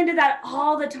I run into that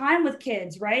all the time with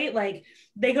kids, right? Like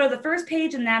they go to the first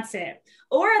page and that's it.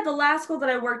 Or at the last school that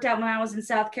I worked at when I was in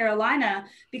South Carolina,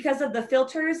 because of the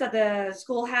filters that the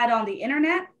school had on the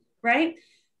internet, right?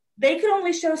 They could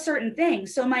only show certain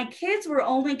things. So my kids were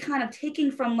only kind of taking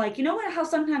from like, how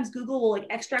sometimes Google will like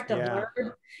extract a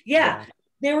blurb? Yeah.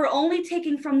 They were only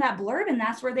taking from that blurb, and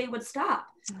that's where they would stop.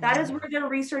 That is where their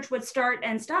research would start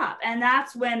and stop. And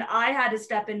that's when I had to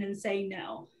step in and say,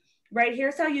 no, right?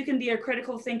 Here's how you can be a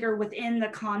critical thinker within the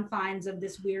confines of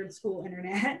this weird school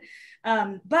internet.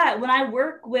 But when I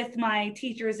work with my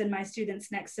teachers and my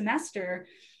students next semester,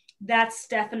 that's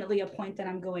definitely a point that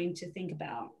I'm going to think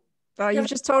about. You've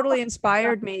just totally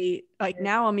inspired me. Like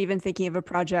now I'm even thinking of a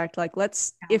project, like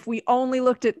if we only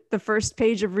looked at the first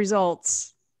page of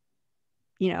results,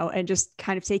 and just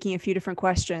kind of taking a few different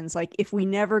questions, like if we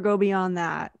never go beyond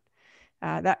that,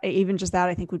 that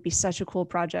I think would be such a cool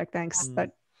project. Thanks.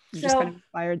 But you just kind of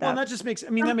inspired that. Well,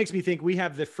 that makes me think we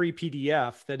have the free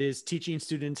PDF that is teaching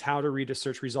students how to read a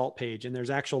search result page. And there's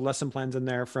actual lesson plans in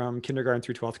there from kindergarten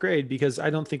through 12th grade, because I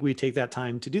don't think we take that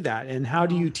time to do that. And how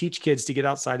do you teach kids to get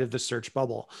outside of the search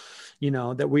bubble?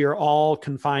 That we are all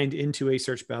confined into a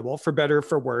search bubble, for better or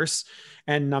for worse.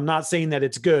 And I'm not saying that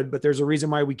it's good, but there's a reason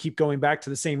why we keep going back to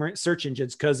the same search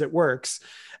engines, because it works.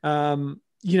 And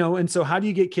so how do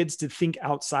you get kids to think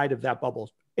outside of that bubble?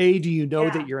 A, do you know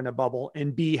that you're in a bubble?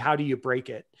 And B, how do you break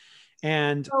it?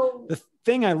 And the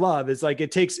thing I love is like,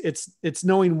 it's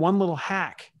knowing one little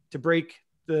hack to break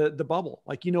the bubble.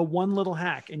 Like, one little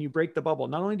hack and you break the bubble.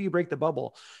 Not only do you break the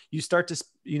bubble, you start to,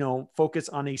 focus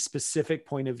on a specific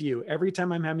point of view. Every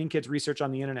time I'm having kids research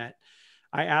on the internet,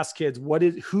 I ask kids,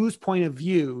 whose point of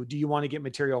view do you want to get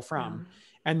material from?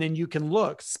 And then you can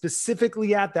look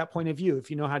specifically at that point of view. If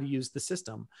you know how to use the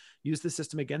system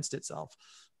against itself.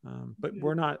 But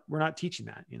we're not teaching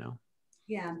that,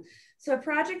 Yeah. So a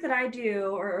project that I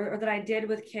do or that I did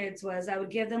with kids was I would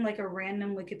give them like a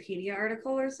random Wikipedia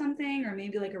article or something, or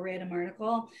maybe like a random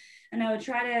article. And I would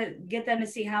try to get them to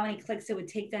see how many clicks it would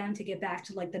take them to get back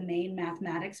to like the main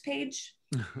mathematics page.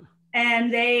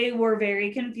 And they were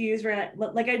very confused. Right?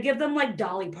 Like I'd give them like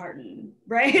Dolly Parton,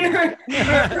 right?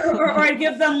 or I'd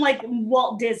give them like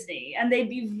Walt Disney, and they'd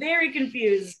be very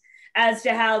confused as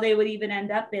to how they would even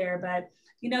end up there. But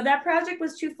you know, that project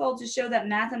was twofold to show that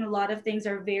math and a lot of things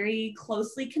are very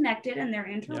closely connected and they're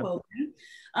interwoven,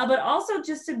 but also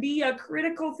just to be a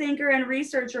critical thinker and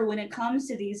researcher when it comes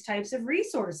to these types of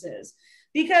resources.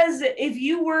 Because if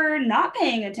you were not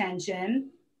paying attention,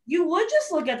 you would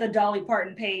just look at the Dolly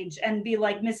Parton page and be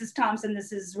like, Mrs. Thompson,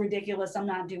 this is ridiculous. I'm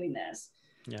not doing this.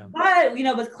 Yeah. But, you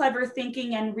know, with clever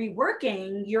thinking and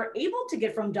reworking, you're able to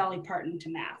get from Dolly Parton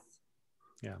to math.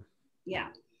 Yeah. Yeah.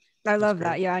 I love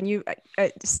that. Yeah. And you,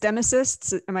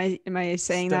 STEMicists, am I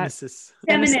saying STEMicists.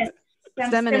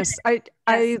 that? STEMicists.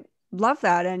 I love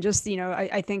that. And just, you know,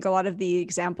 I think a lot of the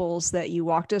examples that you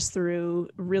walked us through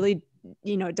really,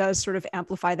 you know, it does sort of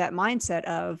amplify that mindset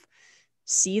of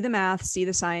see the math, see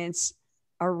the science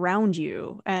around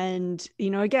you. And,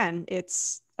 you know, again,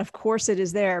 it's, of course it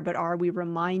is there, but are we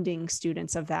reminding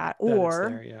students of that?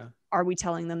 Or are we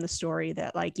telling them the story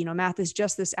that, like, you know, math is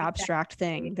just this abstract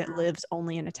thing that lives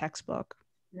only in a textbook?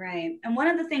 Right. And one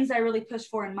of the things I really push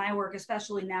for in my work,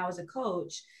 especially now as a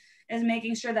coach, is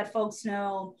making sure that folks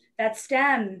know that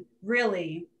STEM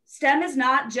is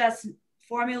not just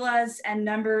formulas and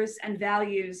numbers and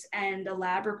values and a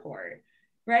lab report,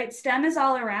 right? STEM is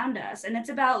all around us. And it's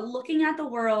about looking at the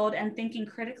world and thinking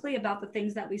critically about the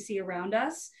things that we see around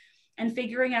us and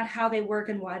figuring out how they work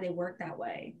and why they work that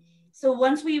way. So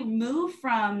once we move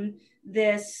from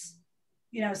this,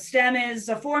 you know, STEM is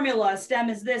a formula, STEM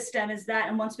is this, STEM is that,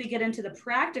 and once we get into the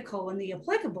practical and the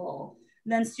applicable,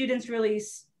 then students really,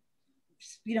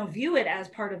 you know, view it as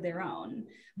part of their own.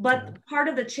 But part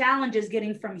of the challenge is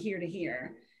getting from here to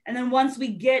here. And then once we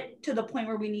get to the point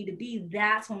where we need to be,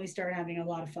 that's when we start having a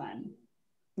lot of fun.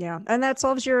 Yeah. And that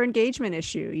solves your engagement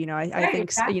issue. You know, I think,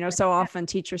 exactly. You know, so often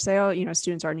teachers say, oh, you know,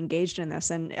 students aren't engaged in this.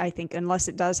 And I think unless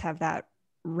it does have that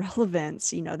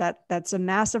relevance, you know, that's a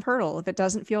massive hurdle. If it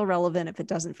doesn't feel relevant, if it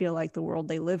doesn't feel like the world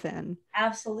they live in.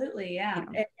 Absolutely. Yeah. You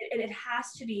know. It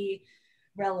has to be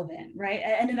relevant, right?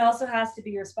 And it also has to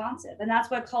be responsive. And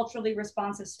that's what culturally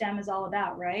responsive STEM is all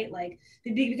about, right? Like,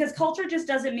 because culture just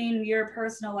doesn't mean your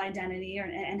personal identity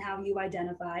and how you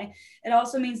identify. It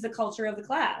also means the culture of the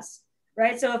class,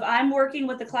 right? So if I'm working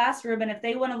with the classroom and if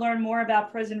they want to learn more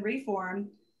about prison reform,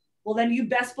 well, then you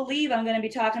best believe I'm going to be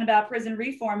talking about prison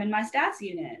reform in my stats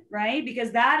unit, right?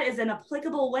 Because that is an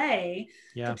applicable way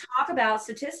to talk about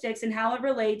statistics and how it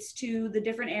relates to the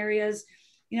different areas,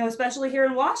 you know, especially here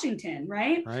in Washington,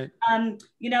 right? Right.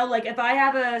 You know, like if I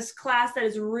have a class that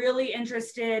is really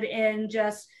interested in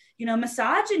just, you know,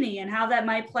 misogyny and how that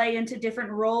might play into different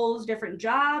roles, different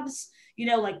jobs, you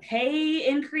know, like pay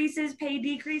increases, pay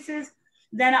decreases,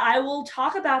 then I will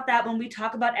talk about that when we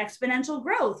talk about exponential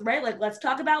growth, right? Like, let's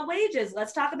talk about wages,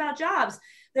 let's talk about jobs.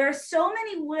 There are so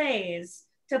many ways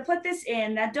to put this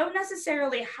in that don't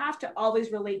necessarily have to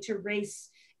always relate to race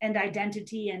and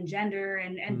identity and gender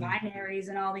and binaries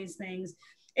and all these things.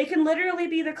 It can literally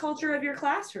be the culture of your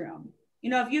classroom.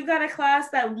 You know, if you've got a class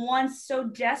that wants so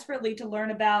desperately to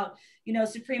learn about, you know,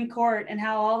 Supreme Court and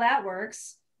how all that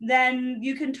works, then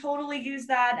you can totally use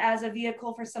that as a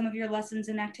vehicle for some of your lessons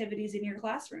and activities in your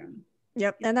classroom.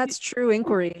 Yep. And that's true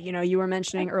inquiry. You know, you were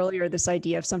mentioning earlier this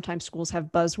idea of sometimes schools have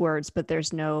buzzwords, but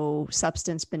there's no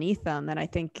substance beneath them. And I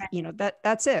think, you know,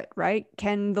 that's it, right?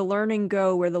 Can the learning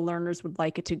go where the learners would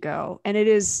like it to go? And it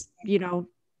is, you know,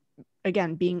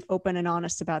 again, being open and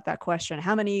honest about that question.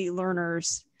 How many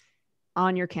learners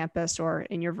on your campus or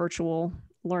in your virtual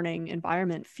learning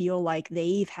environment feel like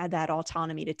they've had that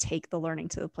autonomy to take the learning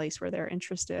to the place where they're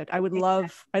interested? I'd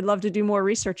love to do more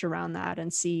research around that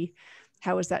and see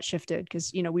how has that shifted?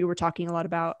 Because, you know, we were talking a lot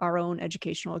about our own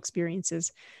educational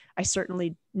experiences. I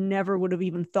certainly never would have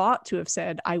even thought to have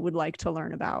said, I would like to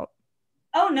learn about.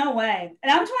 Oh, no way.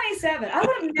 And I'm 27. I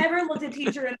would have never looked a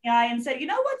teacher in the eye and said, you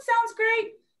know what sounds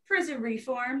great? Prison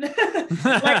reform.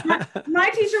 Like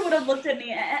my teacher would have looked at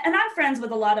me, and I'm friends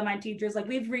with a lot of my teachers. Like,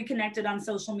 we've reconnected on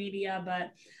social media,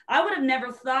 but I would have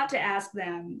never thought to ask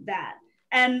them that.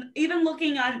 And even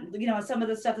looking on, you know, some of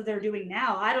the stuff that they're doing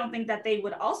now, I don't think that they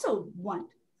would also want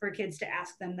for kids to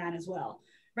ask them that as well,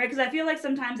 right? Because I feel like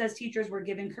sometimes as teachers, we're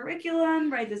given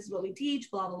curriculum, right? This is what we teach,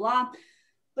 blah, blah, blah.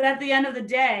 But at the end of the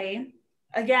day,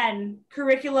 again,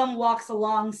 curriculum walks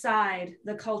alongside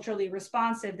the culturally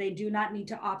responsive. They do not need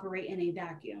to operate in a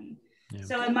vacuum. Yeah.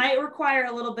 So it might require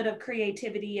a little bit of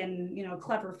creativity and, you know,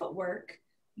 clever footwork,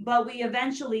 but we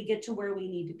eventually get to where we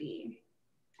need to be.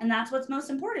 And that's what's most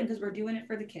important, because we're doing it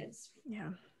for the kids. Yeah.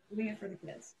 Doing it for the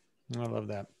kids. I love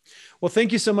that. Well,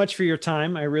 thank you so much for your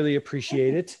time. I really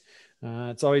appreciate it.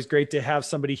 It's always great to have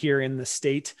somebody here in the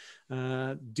state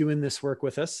doing this work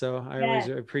with us. So I always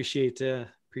appreciate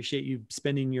you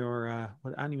spending your, I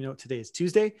don't even know what today is,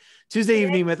 Tuesday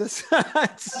evening with us.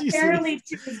 Apparently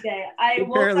Tuesday.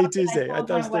 Apparently Tuesday. I thought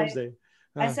it was Thursday.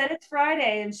 I said it's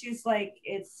Friday, and she's like,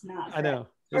 it's not Friday. I know.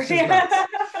 It's just nuts.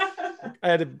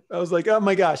 I was like, oh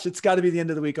my gosh, it's got to be the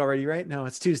end of the week already, right? No,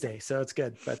 it's Tuesday, so it's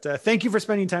good. But thank you for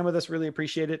spending time with us. Really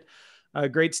appreciate it.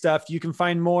 Great stuff. You can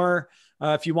find more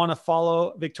if you want to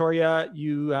follow Victoria.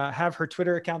 You have her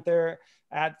Twitter account there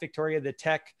at Victoria the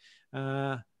Tech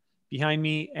behind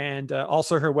me, and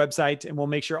also her website. And we'll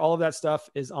make sure all of that stuff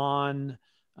is on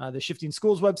the Shifting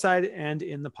Schools website and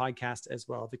in the podcast as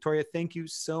well. Victoria, thank you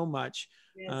so much.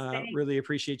 Yes, really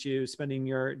appreciate you spending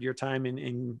your time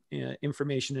in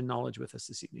information and knowledge with us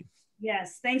this evening.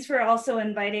 Yes, thanks for also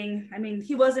inviting. I mean,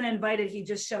 he wasn't invited, he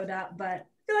just showed up, but I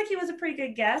feel like he was a pretty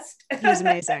good guest. He was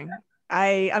amazing.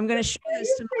 I'm going to show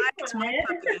this to my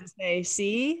puppy and say,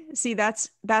 see,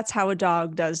 that's how a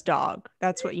dog does dog.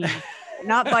 That's what you need.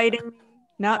 Not biting,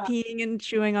 not peeing and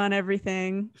chewing on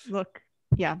everything. Look,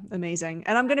 yeah, amazing.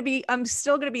 And I'm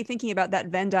still going to be thinking about that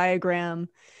Venn diagram,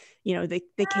 you know, the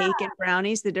cake and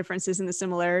brownies, the differences and the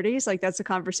similarities. Like, that's a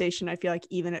conversation I feel like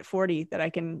even at 40 that I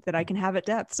can have at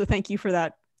depth. So thank you for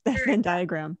that Venn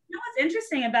diagram. You know what's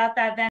interesting about that Venn